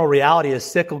hormonal reality is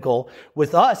cyclical.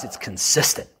 With us, it's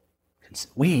consistent.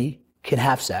 We can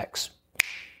have sex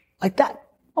like that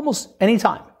almost any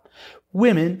time.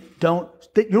 Women don't.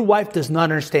 Your wife does not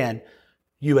understand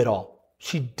you at all.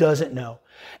 She doesn't know.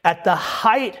 At the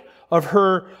height of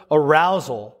her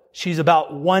arousal, she's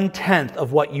about 1/10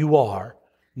 of what you are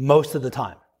most of the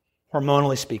time,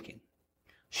 hormonally speaking.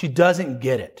 She doesn't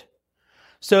get it.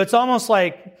 So it's almost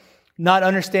like not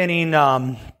understanding,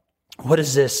 what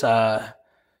is this? I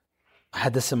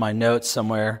had this in my notes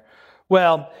somewhere.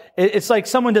 Well, it's like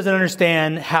someone doesn't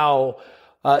understand how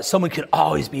someone can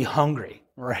always be hungry,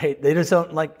 right? They just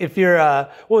don't, like, if you're,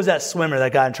 what was that swimmer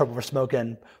that got in trouble for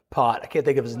smoking pot? I can't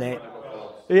think of his name.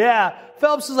 Yeah,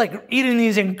 Phelps is like eating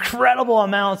these incredible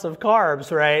amounts of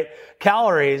carbs, right?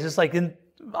 Calories. It's like,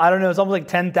 I don't know, it's almost like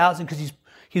 10,000 because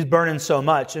he's burning so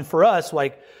much. And for us,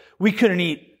 like, we couldn't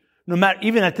eat, no matter,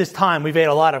 even at this time, we've ate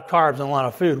a lot of carbs and a lot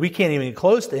of food. We can't even get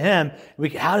close to him.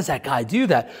 How does that guy do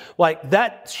that? Like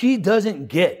that, she doesn't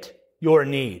get your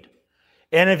need.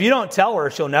 And if you don't tell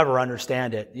her, she'll never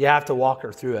understand it. You have to walk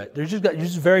her through it. You're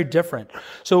just very different.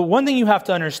 So one thing you have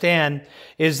to understand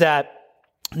is that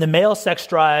the male sex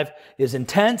drive is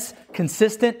intense,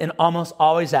 consistent, and almost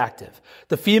always active.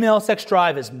 The female sex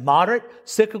drive is moderate,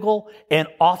 cyclical, and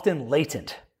often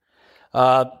latent.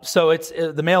 So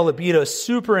the male libido is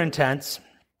super intense,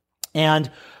 and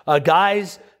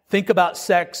guys think about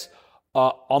sex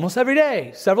almost every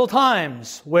day, several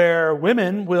times, where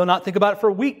women will not think about it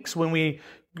for weeks when we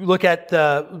look at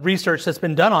the research that's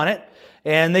been done on it.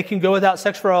 And they can go without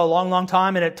sex for a long, long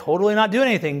time and it totally not do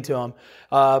anything to them.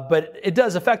 But it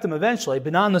does affect them eventually,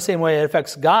 but not in the same way it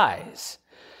affects guys.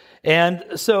 And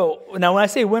so now when I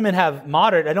say women have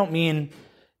moderate, I don't mean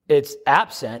it's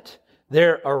absent.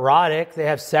 They're erotic. They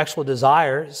have sexual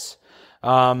desires.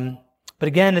 But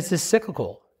again, it's just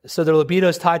cyclical. So their libido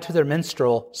is tied to their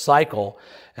menstrual cycle.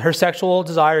 Her sexual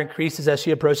desire increases as she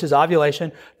approaches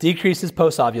ovulation, decreases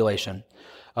post-ovulation.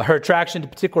 Her attraction to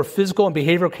particular physical and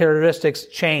behavioral characteristics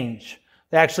change.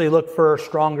 They actually look for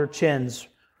stronger chins,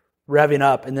 revving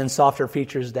up, and then softer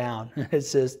features down.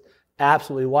 It's just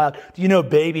absolutely wild. Do you know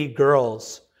baby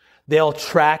girls, they'll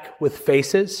track with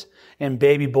faces, and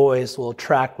baby boys will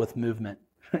track with movement?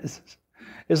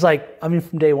 It's like, I mean,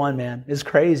 from day one, man, it's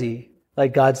crazy.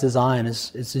 Like God's design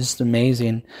is just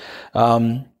amazing.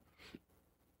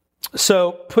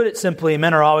 So put it simply,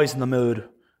 men are always in the mood.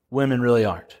 Women really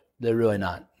aren't. They're really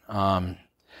not. And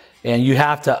you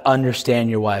have to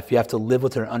understand your wife. You have to live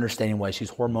with her and understanding why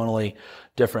she's hormonally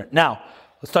different. Now,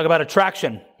 let's talk about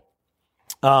attraction.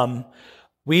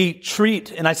 We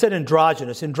treat, and I said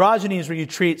androgynous. Androgyny is where you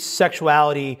treat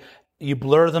sexuality, you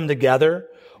blur them together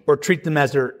or treat them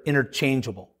as they're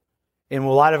interchangeable. And a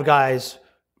lot of guys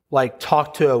like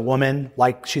talk to a woman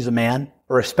like she's a man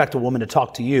or expect a woman to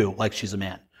talk to you like she's a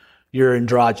man. You're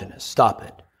androgynous. Stop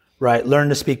it, right? Learn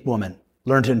to speak woman.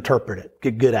 Learn to interpret it.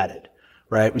 Get good at it,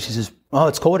 right? When she says, oh,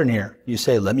 it's cold in here. You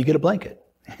say, let me get a blanket.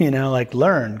 Like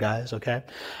learn, guys, okay?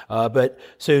 But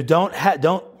so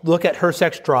don't look at her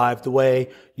sex drive the way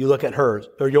you look at hers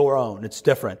or your own. It's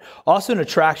different. Also, an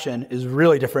attraction is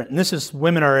really different. And this is,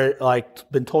 women are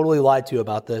like been totally lied to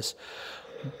about this.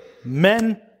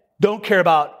 Men don't care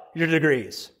about your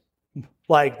degrees.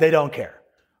 Like, they don't care.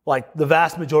 Like, the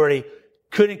vast majority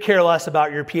couldn't care less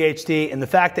about your PhD, and the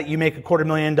fact that you make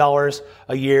 $250,000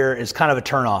 a year is kind of a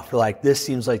turnoff. They're like, this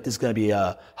seems like this is going to be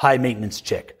a high-maintenance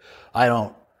chick. I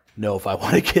don't know if I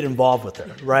want to get involved with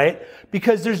her, right?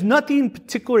 Because there's nothing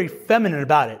particularly feminine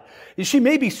about it. She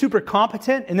may be super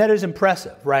competent, and that is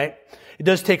impressive, right? It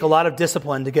does take a lot of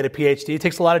discipline to get a PhD. It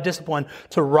takes a lot of discipline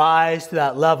to rise to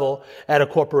that level at a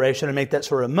corporation and make that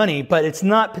sort of money, but it's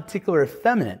not particularly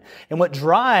feminine. And what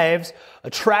drives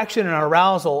attraction and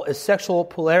arousal is sexual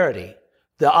polarity,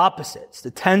 the opposites, the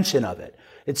tension of it.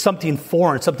 It's something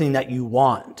foreign, something that you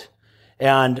want.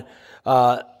 And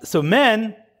so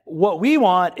men, what we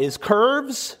want is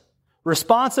curves,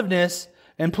 responsiveness,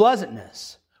 and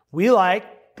pleasantness. We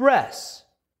like breasts.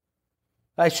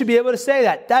 I should be able to say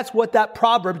that. That's what that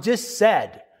proverb just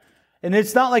said. And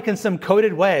it's not like in some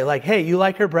coded way, like, hey, you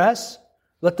like her breasts?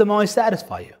 Let them always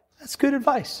satisfy you. That's good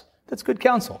advice. That's good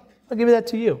counsel. I'll give that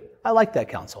to you. I like that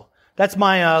counsel. That's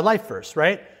my life verse,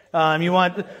 right?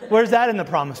 Where's that in the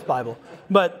Promise Bible?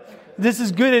 But this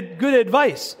is good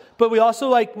advice. But we also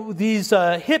like these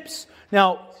hips.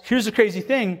 Now, here's the crazy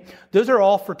thing. Those are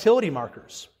all fertility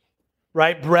markers,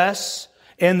 right? Breasts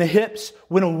and the hips.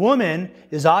 When a woman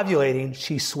is ovulating,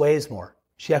 she sways more.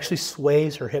 She actually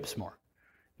sways her hips more,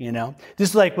 you know? This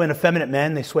is like when effeminate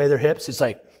men, they sway their hips. It's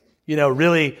like,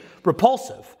 really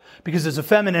repulsive because it's a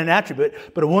feminine attribute.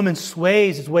 But a woman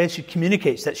sways is the way she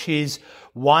communicates that she's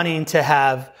wanting to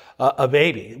have a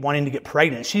baby, wanting to get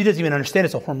pregnant. She doesn't even understand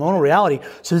it's a hormonal reality.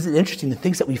 So this is interesting. The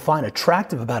things that we find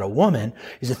attractive about a woman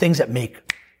is the things that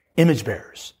make image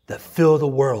bearers, that fill the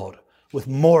world with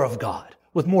more of God,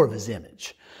 with more of His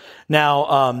image.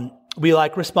 Now, we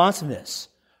like responsiveness,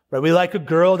 right? We like a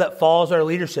girl that follows our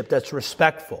leadership, that's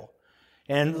respectful.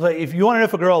 And if you want to know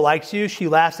if a girl likes you, she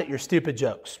laughs at your stupid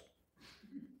jokes.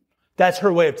 That's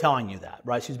her way of telling you that,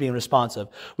 right? She's being responsive.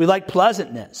 We like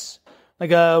pleasantness,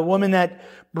 like a woman that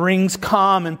brings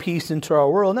calm and peace into our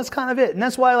world. And that's kind of it. And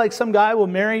that's why like some guy will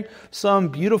marry some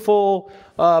beautiful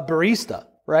barista,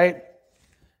 right?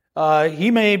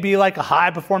 He may be like a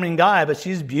high-performing guy, but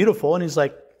she's beautiful. And he's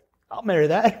like, I'll marry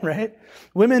that, right?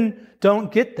 Women don't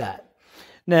get that.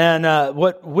 And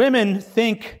what women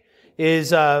think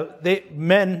is what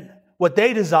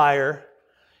they desire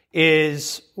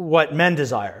is what men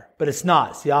desire, but it's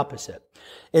not. It's the opposite.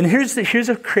 And here's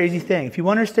a crazy thing. If you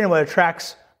want to understand what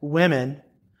attracts women,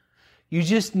 you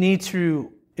just need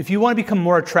to, if you want to become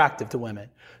more attractive to women,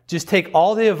 just take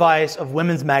all the advice of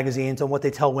women's magazines on what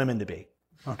they tell women to be.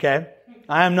 Okay?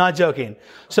 I am not joking.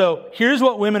 So here's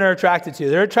what women are attracted to.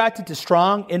 They're attracted to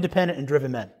strong, independent, and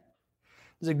driven men.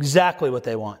 That's exactly what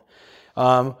they want.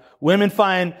 Women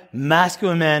find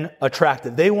masculine men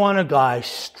attractive. They want a guy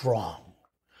strong.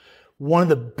 One of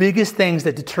the biggest things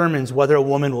that determines whether a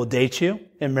woman will date you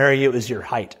and marry you is your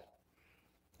height.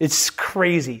 It's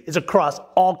crazy. It's across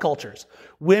all cultures.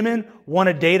 Women want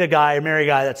to date a guy or marry a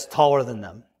guy that's taller than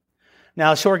them.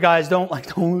 Now, short guys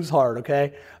don't lose hard,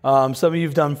 okay? Some of you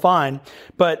have done fine.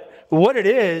 But what it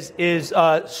is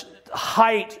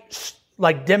height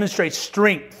demonstrates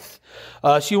strength.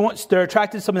 They're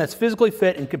attracted to someone that's physically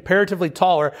fit and comparatively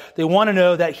taller. They want to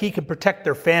know that he can protect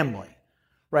their family,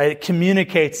 right? It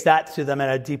communicates that to them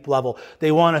at a deep level.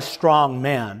 They want a strong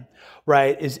man,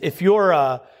 right? If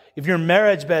your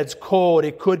marriage bed's cold,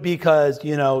 it could be because,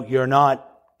 you're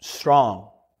not strong.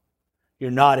 You're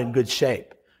not in good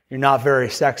shape. You're not very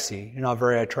sexy. You're not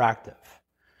very attractive.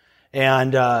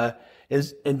 And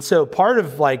so part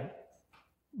of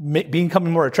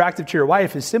becoming more attractive to your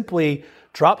wife is simply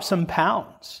drop some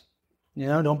pounds.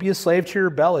 Don't be a slave to your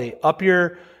belly. Up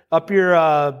your output.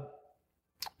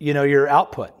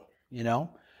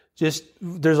 Just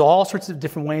there's all sorts of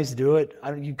different ways to do it.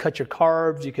 You can cut your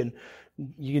carbs. You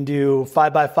can do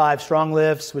 5x5 strong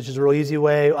lifts, which is a real easy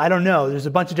way. I don't know. There's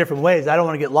a bunch of different ways. I don't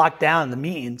want to get locked down in the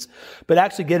means, but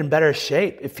actually get in better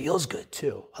shape. It feels good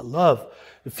too.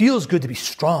 It feels good to be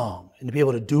strong and to be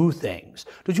able to do things.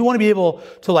 Don't you want to be able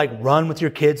to run with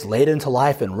your kids late into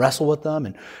life and wrestle with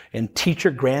them and teach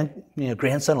your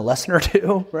grandson a lesson or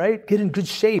two, right? Get in good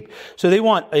shape. So they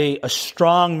want a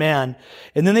strong man,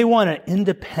 and then they want an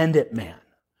independent man.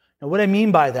 Now what I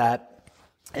mean by that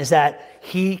is that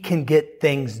he can get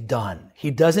things done.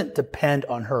 He doesn't depend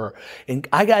on her. And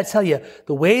I got to tell you,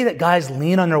 the way that guys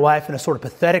lean on their wife in a sort of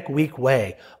pathetic, weak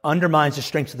way undermines the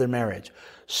strength of their marriage.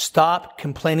 Stop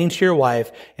complaining to your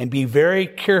wife and be very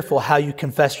careful how you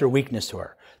confess your weakness to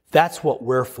her. That's what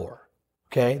we're for.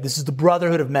 Okay? This is the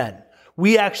brotherhood of men.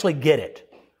 We actually get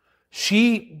it.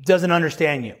 She doesn't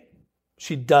understand you.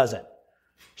 She doesn't.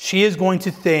 She is going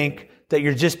to think that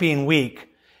you're just being weak,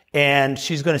 and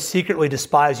she's going to secretly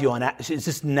despise you it's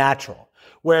just natural.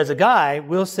 Whereas a guy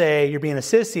will say, you're being a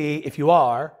sissy if you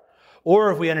are,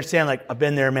 or if we understand, I've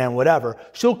been there, man, whatever.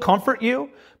 She'll comfort you,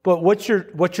 but what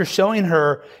you're showing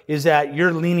her is that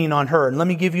you're leaning on her. And let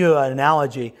me give you an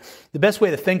analogy. The best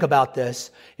way to think about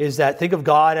this is that think of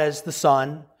God as the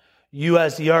sun, you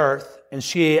as the earth, and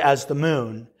she as the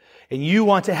moon. and you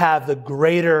want to have the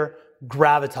greater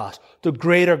gravitas, the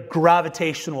greater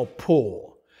gravitational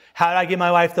pull. How did I get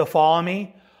my wife to follow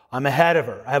me? I'm ahead of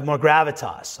her. I have more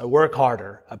gravitas. I work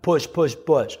harder. I push.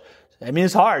 I mean,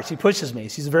 it's hard. She pushes me.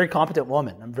 She's a very competent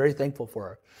woman. I'm very thankful for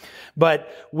her.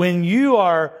 But when you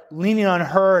are leaning on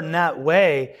her in that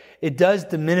way, it does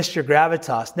diminish your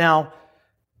gravitas. Now,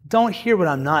 don't hear what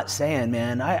I'm not saying,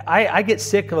 man. I get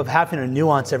sick of having to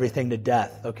nuance everything to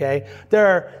death, okay?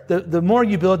 The more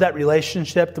you build that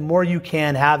relationship, the more you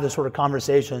can have those sort of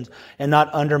conversations and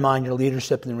not undermine your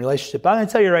leadership in the relationship. But I'm going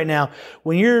to tell you right now,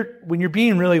 when you're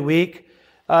being really weak,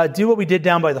 do what we did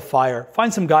down by the fire.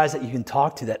 Find some guys that you can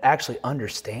talk to that actually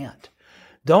understand.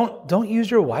 Don't use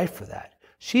your wife for that.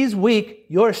 She's weak,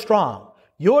 you're strong.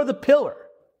 You're the pillar.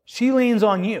 She leans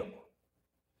on you.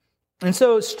 And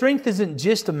so strength isn't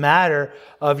just a matter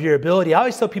of your ability. I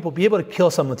always tell people, be able to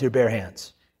kill someone with your bare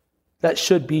hands. That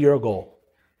should be your goal.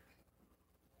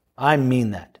 I mean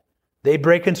that. They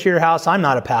break into your house. I'm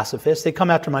not a pacifist. They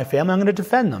come after my family. I'm going to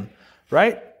defend them,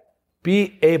 right?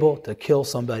 Be able to kill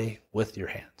somebody with your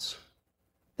hands.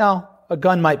 Now, a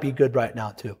gun might be good right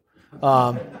now too.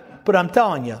 But I'm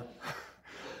telling you,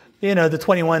 the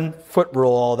 21-foot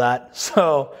rule, all that.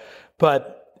 So,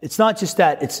 but it's not just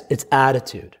that, it's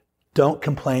attitude. Don't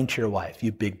complain to your wife,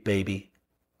 you big baby.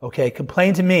 Okay,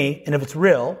 complain to me, and if it's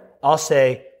real, I'll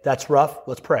say, that's rough,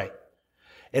 let's pray.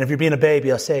 And if you're being a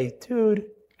baby, I'll say, dude,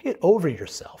 get over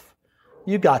yourself.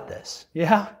 You got this,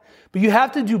 yeah? But you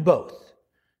have to do both,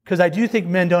 because I do think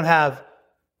men don't have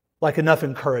enough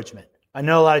encouragement. I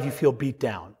know a lot of you feel beat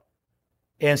down.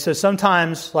 And so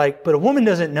sometimes, but a woman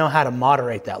doesn't know how to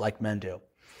moderate that like men do.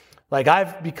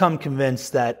 I've become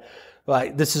convinced that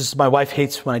my wife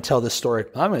hates when I tell this story.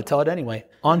 I'm going to tell it anyway,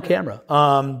 on camera.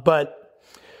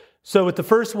 So with the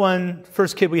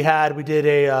first kid we had, we did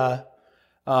a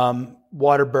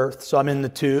water birth. So I'm in the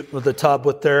tub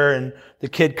with her, and the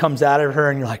kid comes out of her,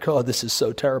 and you're like, oh, this is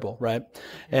so terrible, right?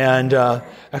 And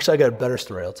actually, I got a better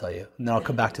story I'll tell you, and then I'll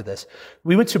come back to this.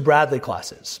 We went to Bradley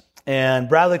classes, and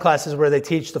Bradley classes where they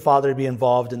teach the father to be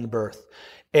involved in the birth.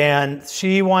 And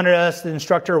the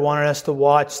instructor wanted us to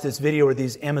watch this video where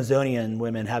these Amazonian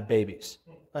women have babies.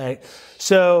 Right?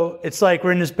 So it's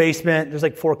we're in this basement.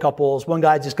 There's 4 couples. One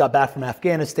guy just got back from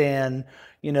Afghanistan.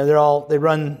 They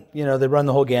run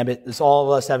the whole gambit. It's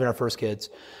all of us having our first kids.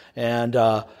 And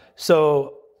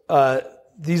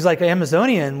these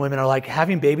Amazonian women are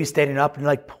having babies standing up, and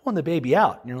you're pulling the baby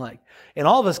out. And you're and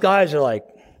all of us guys are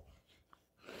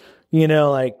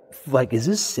is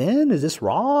this sin? Is this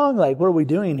wrong? What are we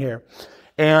doing here?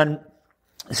 And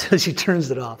so she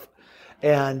turns it off.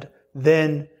 And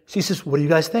then she says, what do you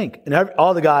guys think? And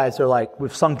all the guys are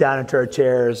we've sunk down into our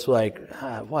chairs, why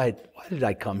did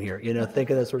I come here?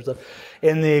 Thinking that sort of stuff.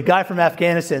 And the guy from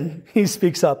Afghanistan, he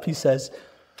speaks up. He says,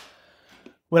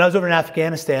 when I was over in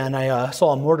Afghanistan, I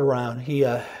saw a mortar round. He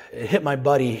hit my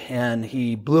buddy, and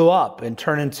he blew up and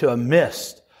turned into a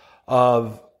mist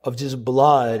of just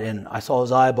blood, and I saw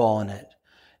his eyeball in it.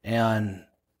 And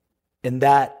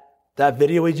that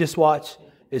video we just watched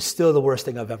is still the worst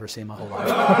thing I've ever seen in my whole life.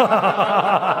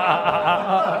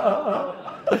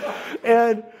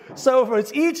 And so for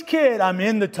each kid, I'm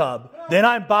in the tub, then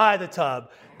I'm by the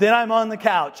tub, then I'm on the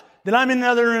couch, then I'm in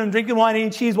another room drinking wine,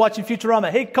 eating cheese, watching Futurama.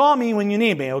 Hey, call me when you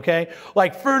need me, okay?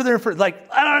 Further and further,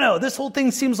 I don't know. This whole thing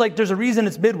seems like there's a reason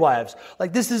it's midwives.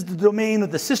 This is the domain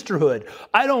of the sisterhood.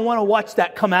 I don't want to watch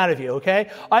that come out of you, okay?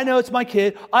 I know it's my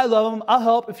kid. I love him. I'll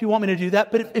help if you want me to do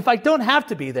that. But if I don't have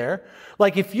to be there,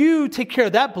 if you take care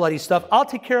of that bloody stuff, I'll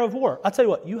take care of war. I'll tell you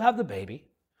what, you have the baby.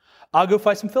 I'll go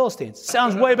fight some Philistines.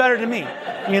 Sounds way better to me,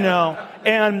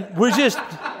 And we're just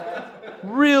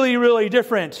really, really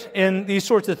different in these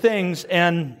sorts of things.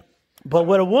 But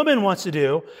what a woman wants to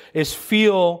do is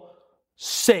feel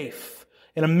safe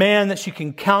in a man that she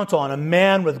can count on, a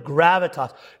man with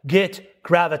gravitas. Get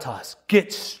gravitas,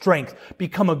 get strength,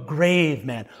 become a grave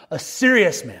man, a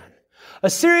serious man. A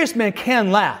serious man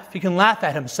can laugh. He can laugh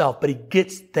at himself, but he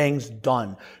gets things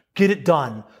done. Get it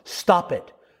done. Stop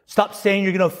it. Stop saying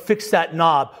you're going to fix that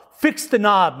knob. Fix the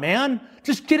knob, man.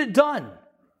 Just get it done.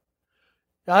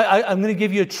 I'm going to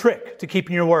give you a trick to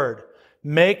keeping your word.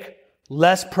 Make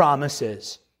less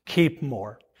promises. Keep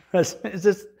more.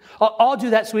 I'll do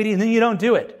that, sweetie, and then you don't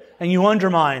do it. And you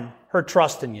undermine her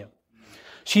trust in you.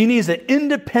 She needs an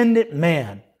independent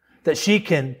man that she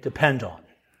can depend on.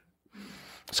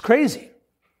 It's crazy.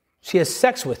 She has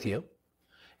sex with you,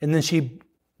 and then she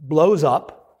blows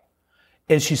up,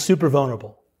 and she's super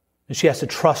vulnerable. And she has to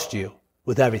trust you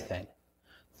with everything.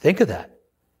 Think of that.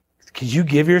 Could you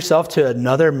give yourself to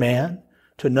another man,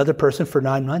 to another person for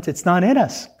 9 months? It's not in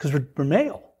us because we're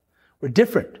male. We're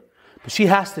different. But she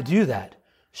has to do that.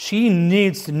 She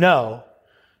needs to know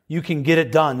you can get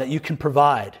it done, that you can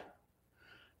provide.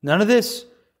 None of this,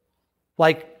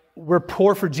 like, we're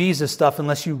poor for Jesus stuff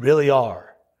unless you really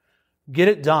are. Get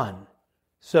it done.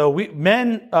 So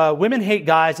women hate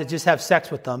guys that just have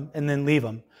sex with them and then leave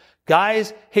them.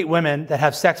 Guys hate women that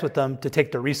have sex with them to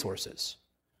take their resources.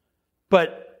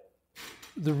 But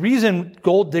the reason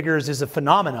gold diggers is a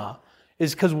phenomena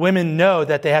is because women know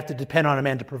that they have to depend on a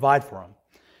man to provide for them.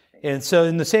 And so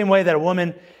in the same way that a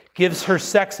woman gives her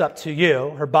sex up to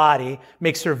you, her body,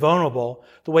 makes her vulnerable,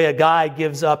 the way a guy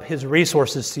gives up his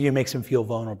resources to you makes him feel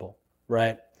vulnerable,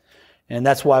 right? And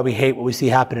that's why we hate what we see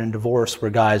happen in divorce, where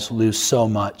guys lose so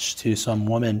much to some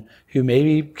woman who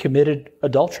maybe committed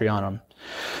adultery on them.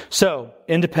 So,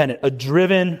 independent, a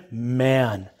driven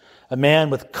man. A man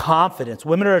with confidence.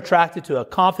 Women are attracted to a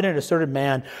confident, assertive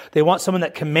man. They want someone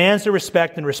that commands their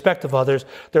respect and respect of others.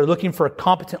 They're looking for a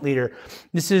competent leader.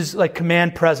 This is like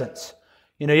command presence.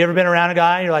 You know, you ever been around a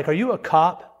guy and you're like, are you a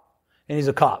cop? And he's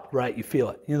a cop, right? You feel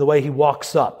it. You know, the way he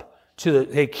walks up to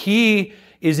the, like, he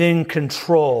is in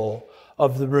control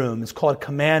of the room. It's called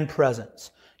command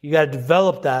presence. You got to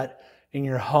develop that in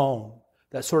your home.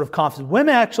 That sort of confidence.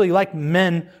 Women actually like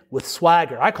men with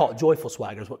swagger. I call it joyful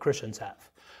swagger, is what Christians have.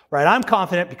 Right? I'm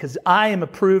confident because I am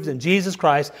approved in Jesus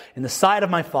Christ in the sight of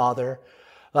my Father.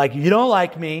 Like, you don't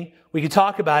like me, we can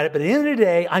talk about it, but at the end of the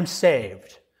day, I'm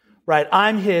saved. Right?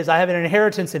 I'm His. I have an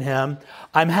inheritance in Him.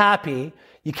 I'm happy.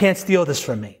 You can't steal this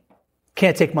from me.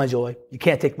 Can't take my joy. You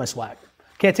can't take my swagger.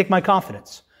 Can't take my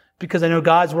confidence because I know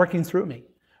God's working through me.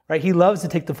 Right? He loves to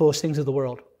take the foolish things of the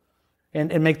world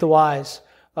and make the wise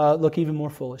look even more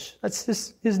foolish. That's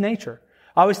just His nature.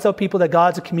 I always tell people that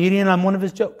God's a comedian. I'm one of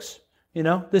His jokes. You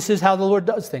know, this is how the Lord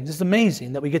does things. It's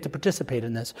amazing that we get to participate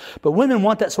in this. But women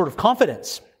want that sort of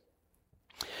confidence.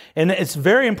 And it's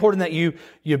very important that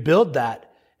you build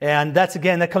that. And that's,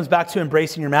 again, that comes back to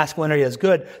embracing your masculinity as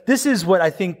good. This is what I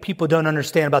think people don't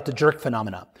understand about the jerk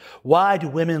phenomena. Why do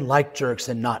women like jerks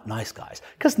and not nice guys?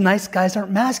 Because nice guys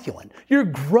aren't masculine. You're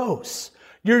gross.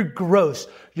 You're gross.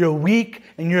 You're weak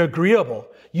and you're agreeable.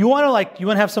 You want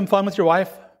to have some fun with your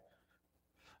wife?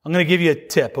 I'm going to give you a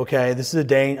tip, okay? This is a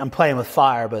day, I'm playing with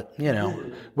fire, but, you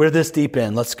know, we're this deep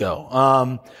in. Let's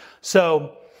go.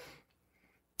 So,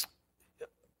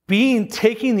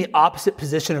 taking the opposite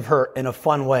position of her in a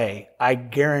fun way, I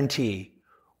guarantee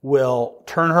will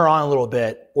turn her on a little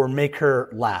bit or make her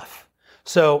laugh.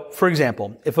 So, for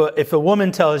example, if a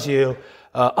woman tells you,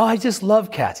 oh, I just love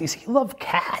cats. You say, you love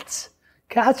cats?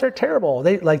 Cats are terrible.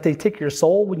 They take your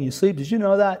soul when you sleep. Did you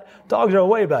know that? Dogs are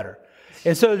way better.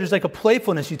 And so there's like a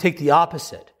playfulness, you take the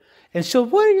opposite. And she'll,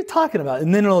 what are you talking about?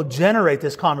 And then it'll generate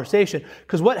this conversation.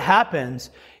 Because what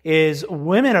happens is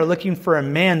women are looking for a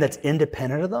man that's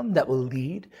independent of them, that will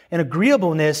lead. And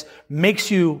agreeableness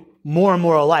makes you more and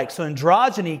more alike. So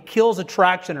androgyny kills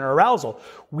attraction and arousal.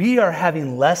 We are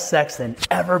having less sex than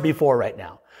ever before right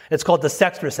now. It's called the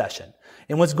sex recession.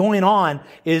 And what's going on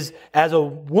is as a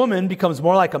woman becomes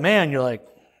more like a man, you're like,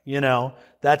 you know,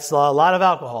 that's a lot of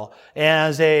alcohol. And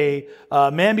as a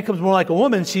man becomes more like a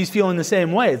woman, she's feeling the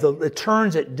same way. It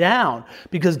turns it down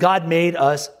because God made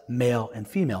us male and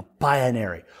female,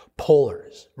 binary,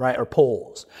 polars, right, or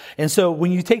poles. And so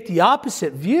when you take the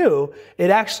opposite view, it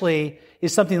actually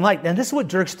is something like, and this is what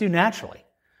jerks do naturally.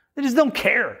 They just don't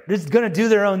care. They're just going to do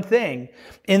their own thing.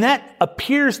 And that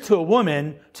appears to a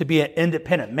woman to be an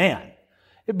independent man.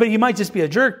 But he might just be a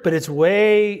jerk, but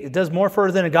it does more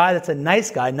further than a guy that's a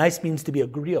nice guy. Nice means to be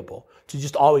agreeable, to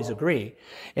just always agree.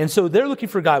 And so they're looking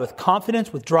for a guy with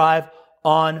confidence, with drive,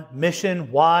 on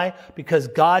mission. Why? Because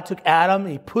God took Adam,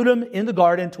 He put him in the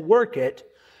garden to work it,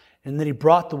 and then He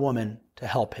brought the woman to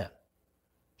help him.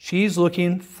 She's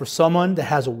looking for someone that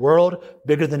has a world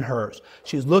bigger than hers.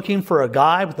 She's looking for a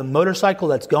guy with a motorcycle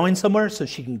that's going somewhere so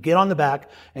she can get on the back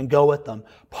and go with them.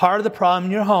 Part of the problem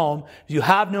in your home is you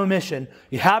have no mission,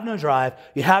 you have no drive,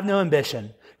 you have no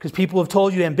ambition. Because people have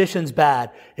told you ambition's bad.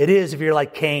 It is if you're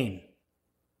like Cain,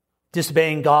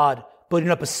 disobeying God, building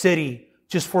up a city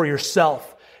just for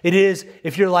yourself. It is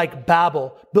if you're like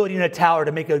Babel, building a tower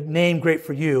to make a name great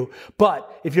for you.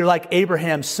 But if you're like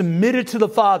Abraham, submitted to the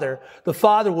Father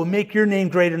will make your name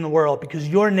great in the world because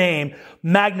your name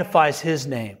magnifies His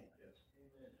name.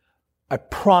 I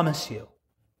promise you,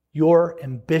 your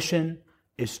ambition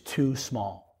is too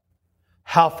small.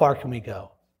 How far can we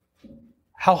go?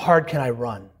 How hard can I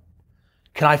run?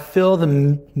 Can I fill the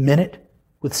minute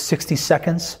with 60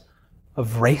 seconds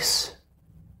of race?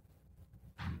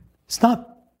 It's not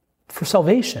for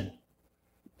salvation.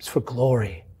 It's for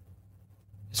glory.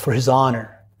 It's for His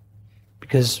honor.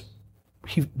 Because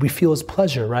we feel His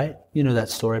pleasure, right? You know that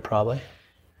story probably.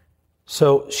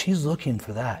 So she's looking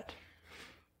for that.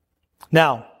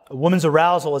 Now, a woman's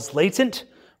arousal is latent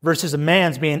versus a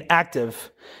man's being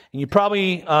active. And you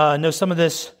probably know some of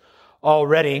this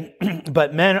already,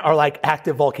 but men are like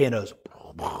active volcanoes.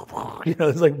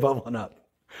 It's like bubbling up.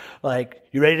 Like,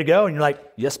 you ready to go? And you're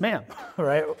like, yes, ma'am.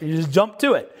 Right? You just jump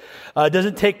to it. It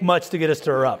doesn't take much to get us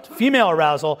to erupt. Female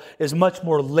arousal is much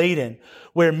more latent,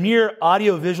 where mere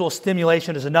audiovisual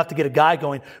stimulation is enough to get a guy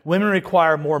going. Women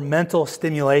require more mental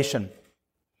stimulation.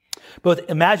 Both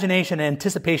imagination and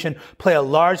anticipation play a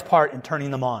large part in turning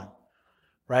them on.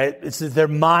 Right? It's their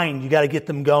mind. You got to get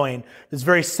them going. It's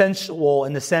very sensual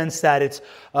in the sense that it's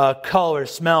color,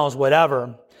 smells,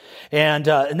 whatever. And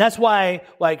that's why,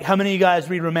 like, how many of you guys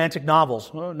read romantic novels?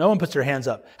 Well, no one puts their hands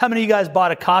up. How many of you guys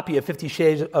bought a copy of 50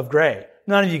 Shades of Grey?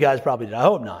 None of you guys probably did. I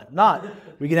hope not.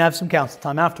 We can have some counsel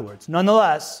time afterwards.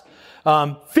 Nonetheless,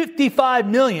 55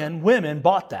 million women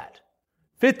bought that.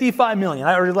 55 million.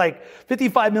 I heard like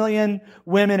 55 million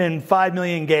women and 5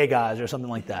 million gay guys or something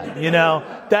like that.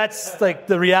 That's like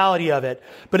the reality of it.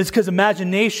 But it's because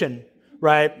imagination,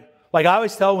 right? Like, I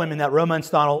always tell women that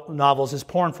romance novels is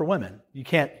porn for women. You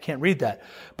can't read that.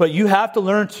 But you have to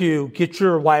learn to get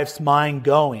your wife's mind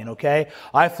going, okay?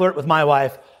 I flirt with my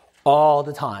wife all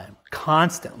the time,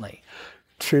 constantly.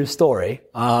 True story.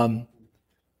 I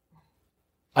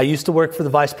used to work for the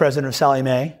vice president of Sallie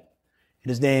Mae, and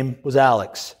his name was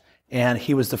Alex. And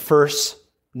he was the first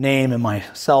name in my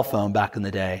cell phone back in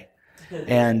the day.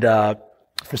 And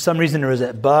for some reason, there was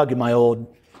a bug in my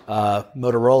old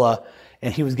Motorola,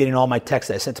 and he was getting all my texts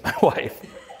that I sent to my wife.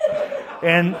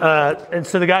 And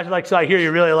so the guys were like, so I hear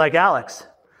you really like Alex. And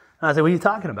I was like, what are you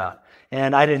talking about?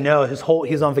 And I didn't know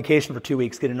he was on vacation for 2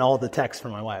 weeks getting all the texts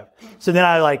from my wife. So then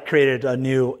I created a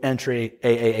new entry,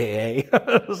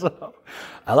 AAAA. So,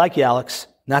 I like you, Alex.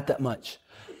 Not that much.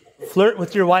 Flirt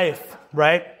with your wife,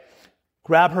 right?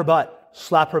 Grab her butt,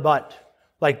 slap her butt.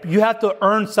 Like, you have to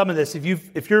earn some of this.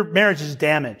 If your marriage is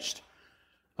damaged,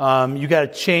 you got to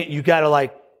change. You got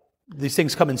to these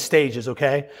things come in stages,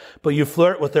 okay? But you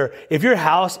flirt with her. If your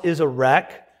house is a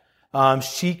wreck,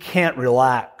 she can't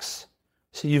relax.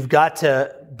 So you've got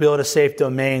to build a safe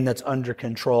domain that's under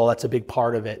control. That's a big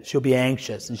part of it. She'll be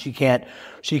anxious, and she can't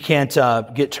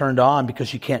get turned on because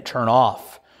she can't turn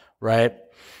off, right?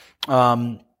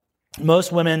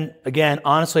 Most women, again,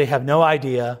 honestly have no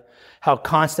idea how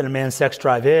constant a man's sex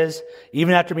drive is.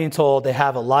 Even after being told, they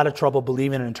have a lot of trouble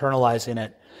believing and internalizing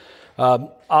it.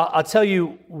 I'll tell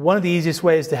you, one of the easiest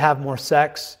ways to have more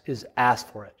sex is ask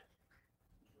for it.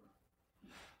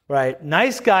 Right?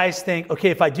 Nice guys think, okay,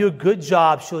 if I do a good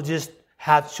job,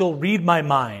 she'll read my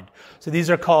mind. So these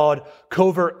are called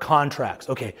covert contracts.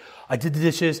 Okay, I did the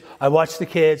dishes, I watched the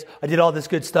kids, I did all this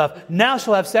good stuff. Now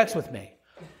she'll have sex with me.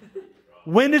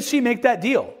 When did she make that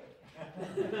deal?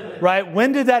 Right?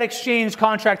 When did that exchange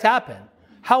contract happen?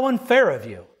 How unfair of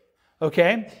you.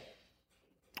 Okay?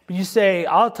 You say,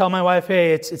 I'll tell my wife,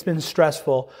 hey, it's been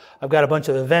stressful. I've got a bunch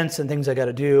of events and things I got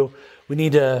to do. We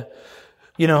need to,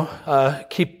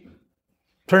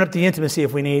 turn up the intimacy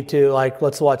if we need to. Like,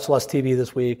 let's watch less TV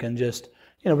this week and just,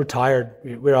 we're tired.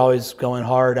 We're always going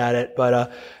hard at it.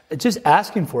 But just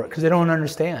asking for it because they don't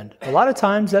understand. A lot of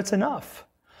times that's enough.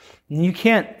 And you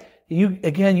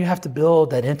have to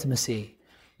build that intimacy.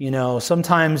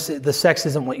 Sometimes the sex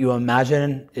isn't what you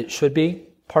imagine it should be,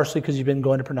 partially because you've been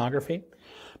going to pornography.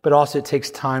 But also it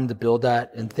takes time to build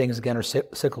that, and things, again, are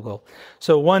cyclical.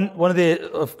 So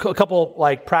a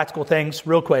couple practical things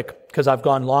real quick, because I've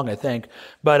gone long, I think.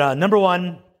 But number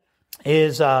one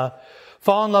is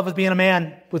fall in love with being a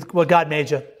man, with what God made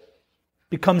you.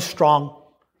 Become strong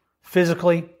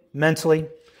physically, mentally.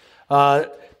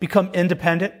 Become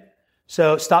independent.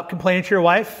 So stop complaining to your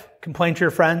wife, complain to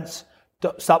your friends.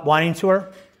 Stop whining to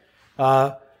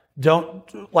her.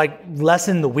 Don't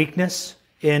lessen the weakness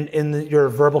in your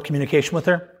verbal communication with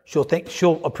her.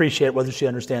 She'll appreciate it whether she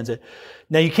understands it.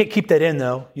 Now, you can't keep that in,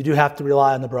 though. You do have to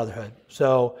rely on the brotherhood.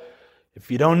 So if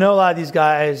you don't know a lot of these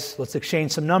guys, let's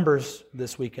exchange some numbers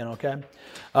this weekend, okay?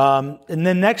 And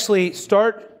then nextly,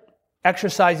 start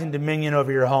exercising dominion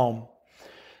over your home.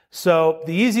 So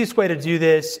the easiest way to do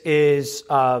this is,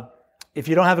 if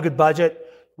you don't have a good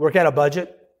budget, work out a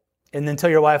budget. And then tell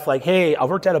your wife, hey, I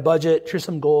worked out a budget. Here's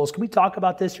some goals. Can we talk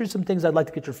about this? Here's some things I'd like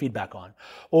to get your feedback on.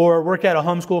 Or work out a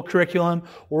homeschool curriculum.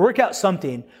 Or work out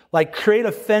something. Create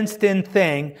a fenced-in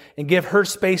thing and give her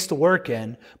space to work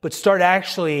in. But start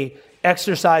actually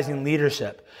exercising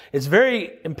leadership. It's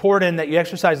very important that you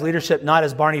exercise leadership not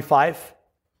as Barney Fife.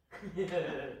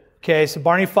 Okay, so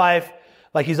Barney Fife,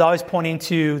 he's always pointing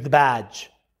to the badge.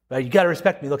 Right? You got to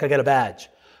respect me. Look, I got a badge.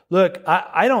 Look,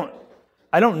 I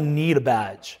don't need a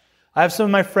badge. I have some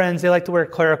of my friends, they like to wear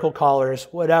clerical collars,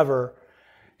 whatever.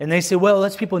 And they say, well, it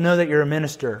lets people know that you're a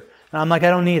minister. And I'm like, I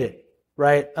don't need it,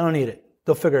 right? I don't need it.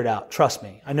 They'll figure it out. Trust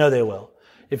me. I know they will.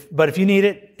 But if you need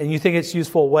it and you think it's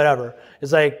useful, whatever.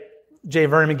 It's like J.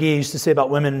 Vernon McGee used to say about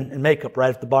women in makeup, right?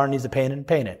 If the bar needs to paint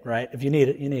it, right? If you need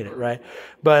it, you need it, right?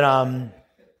 But I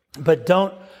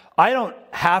don't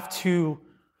have to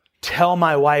tell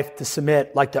my wife to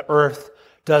submit like the earth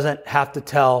doesn't have to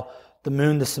tell the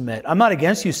moon to submit. I'm not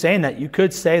against you saying that. You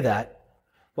could say that.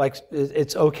 Like,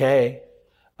 it's okay.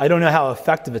 I don't know how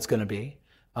effective it's going to be.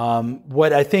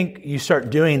 What I think you start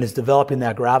doing is developing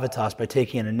that gravitas by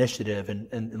taking an initiative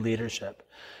and leadership.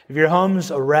 If your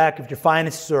home's a wreck, if your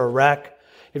finances are a wreck,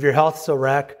 if your health's a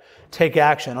wreck, take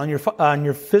action. On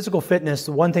your physical fitness,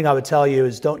 the one thing I would tell you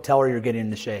is don't tell her you're getting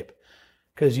into shape,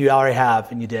 because you already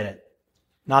have and you didn't.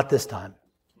 Not this time.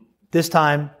 This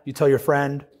time, you tell your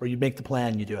friend or you make the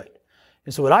plan, you do it.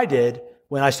 And so what I did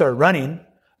when I started running,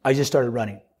 I just started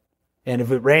running. And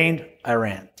if it rained, I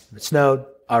ran. If it snowed,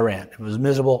 I ran. If it was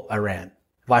miserable, I ran.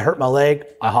 If I hurt my leg,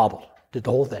 I hobbled. Did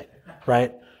the whole thing,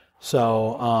 right?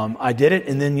 So I did it,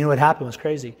 and then you know what happened was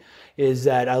crazy, is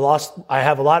that I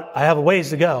have a ways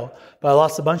to go, but I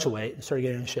lost a bunch of weight and started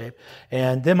getting in shape.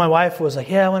 And then my wife was like,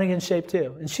 yeah, I want to get in shape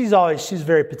too. And she's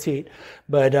very petite,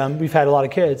 but we've had a lot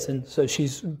of kids, and so she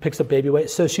picks up baby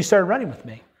weight. So she started running with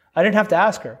me. I didn't have to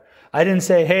ask her. I didn't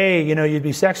say, hey, you'd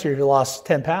be sexier if you lost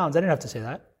 10 pounds. I didn't have to say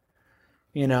that.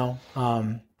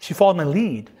 She followed my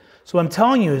lead. So what I'm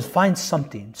telling you is find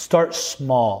something. Start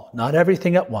small. Not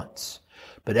everything at once,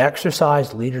 but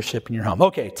exercise leadership in your home.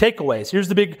 Okay, takeaways. Here's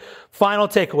the big final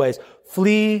takeaways.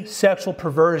 Flee sexual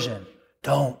perversion.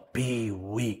 Don't be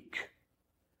weak.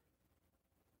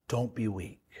 Don't be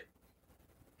weak.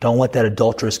 Don't let that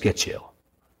adulteress get you.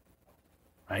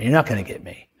 Right? You're not going to get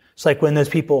me. It's like when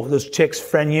those chicks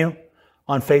friend you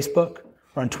on Facebook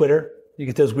or on Twitter. You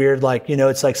get those weird,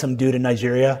 it's like some dude in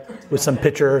Nigeria with some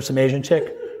picture of some Asian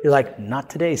chick. You're like,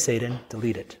 not today, Satan.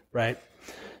 Delete it, right?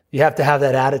 You have to have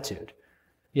that attitude.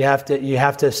 You have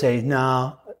to say,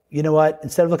 no, you know what?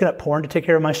 Instead of looking at porn to take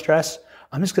care of my stress,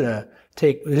 I'm just going to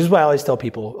this is what I always tell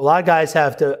people. A lot of guys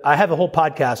I have a whole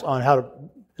podcast on how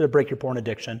to break your porn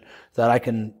addiction that I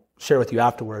can share with you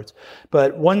afterwards.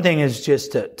 But one thing is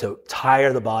just to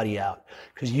tire the body out.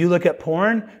 Because you look at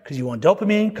porn because you want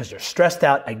dopamine, because you're stressed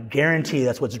out. I guarantee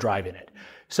that's what's driving it.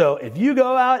 So if you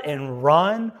go out and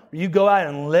run, or you go out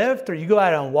and lift, or you go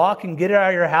out and walk and get it out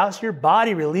of your house, your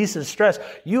body releases stress.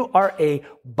 You are a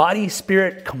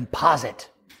body-spirit composite.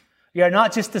 You are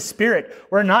not just a spirit.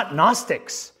 We're not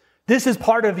Gnostics. This is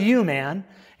part of you, man.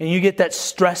 And you get that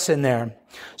stress in there.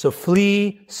 So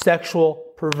flee sexual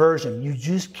perversion. You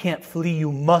just can't flee.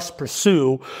 You must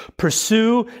pursue.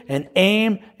 Pursue and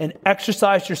aim and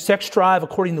exercise your sex drive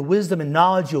according to wisdom and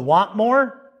knowledge. You want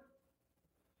more?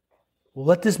 Well,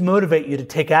 let this motivate you to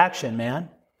take action, man.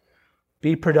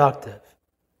 Be productive.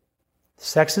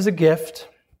 Sex is a gift.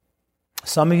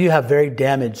 Some of you have very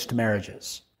damaged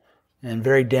marriages and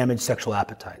very damaged sexual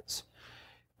appetites.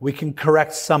 We can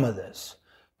correct some of this,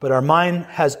 but our mind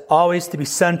has always to be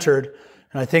centered,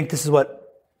 and I think this is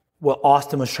what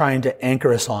Austin was trying to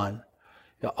anchor us on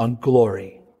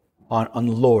glory, on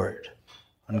the Lord,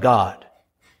 on God,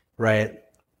 right?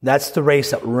 That's the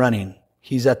race that we're running.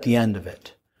 He's at the end of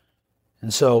it.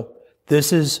 And so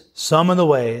this is some of the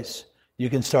ways you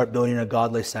can start building a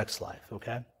godly sex life,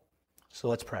 okay? So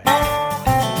let's pray.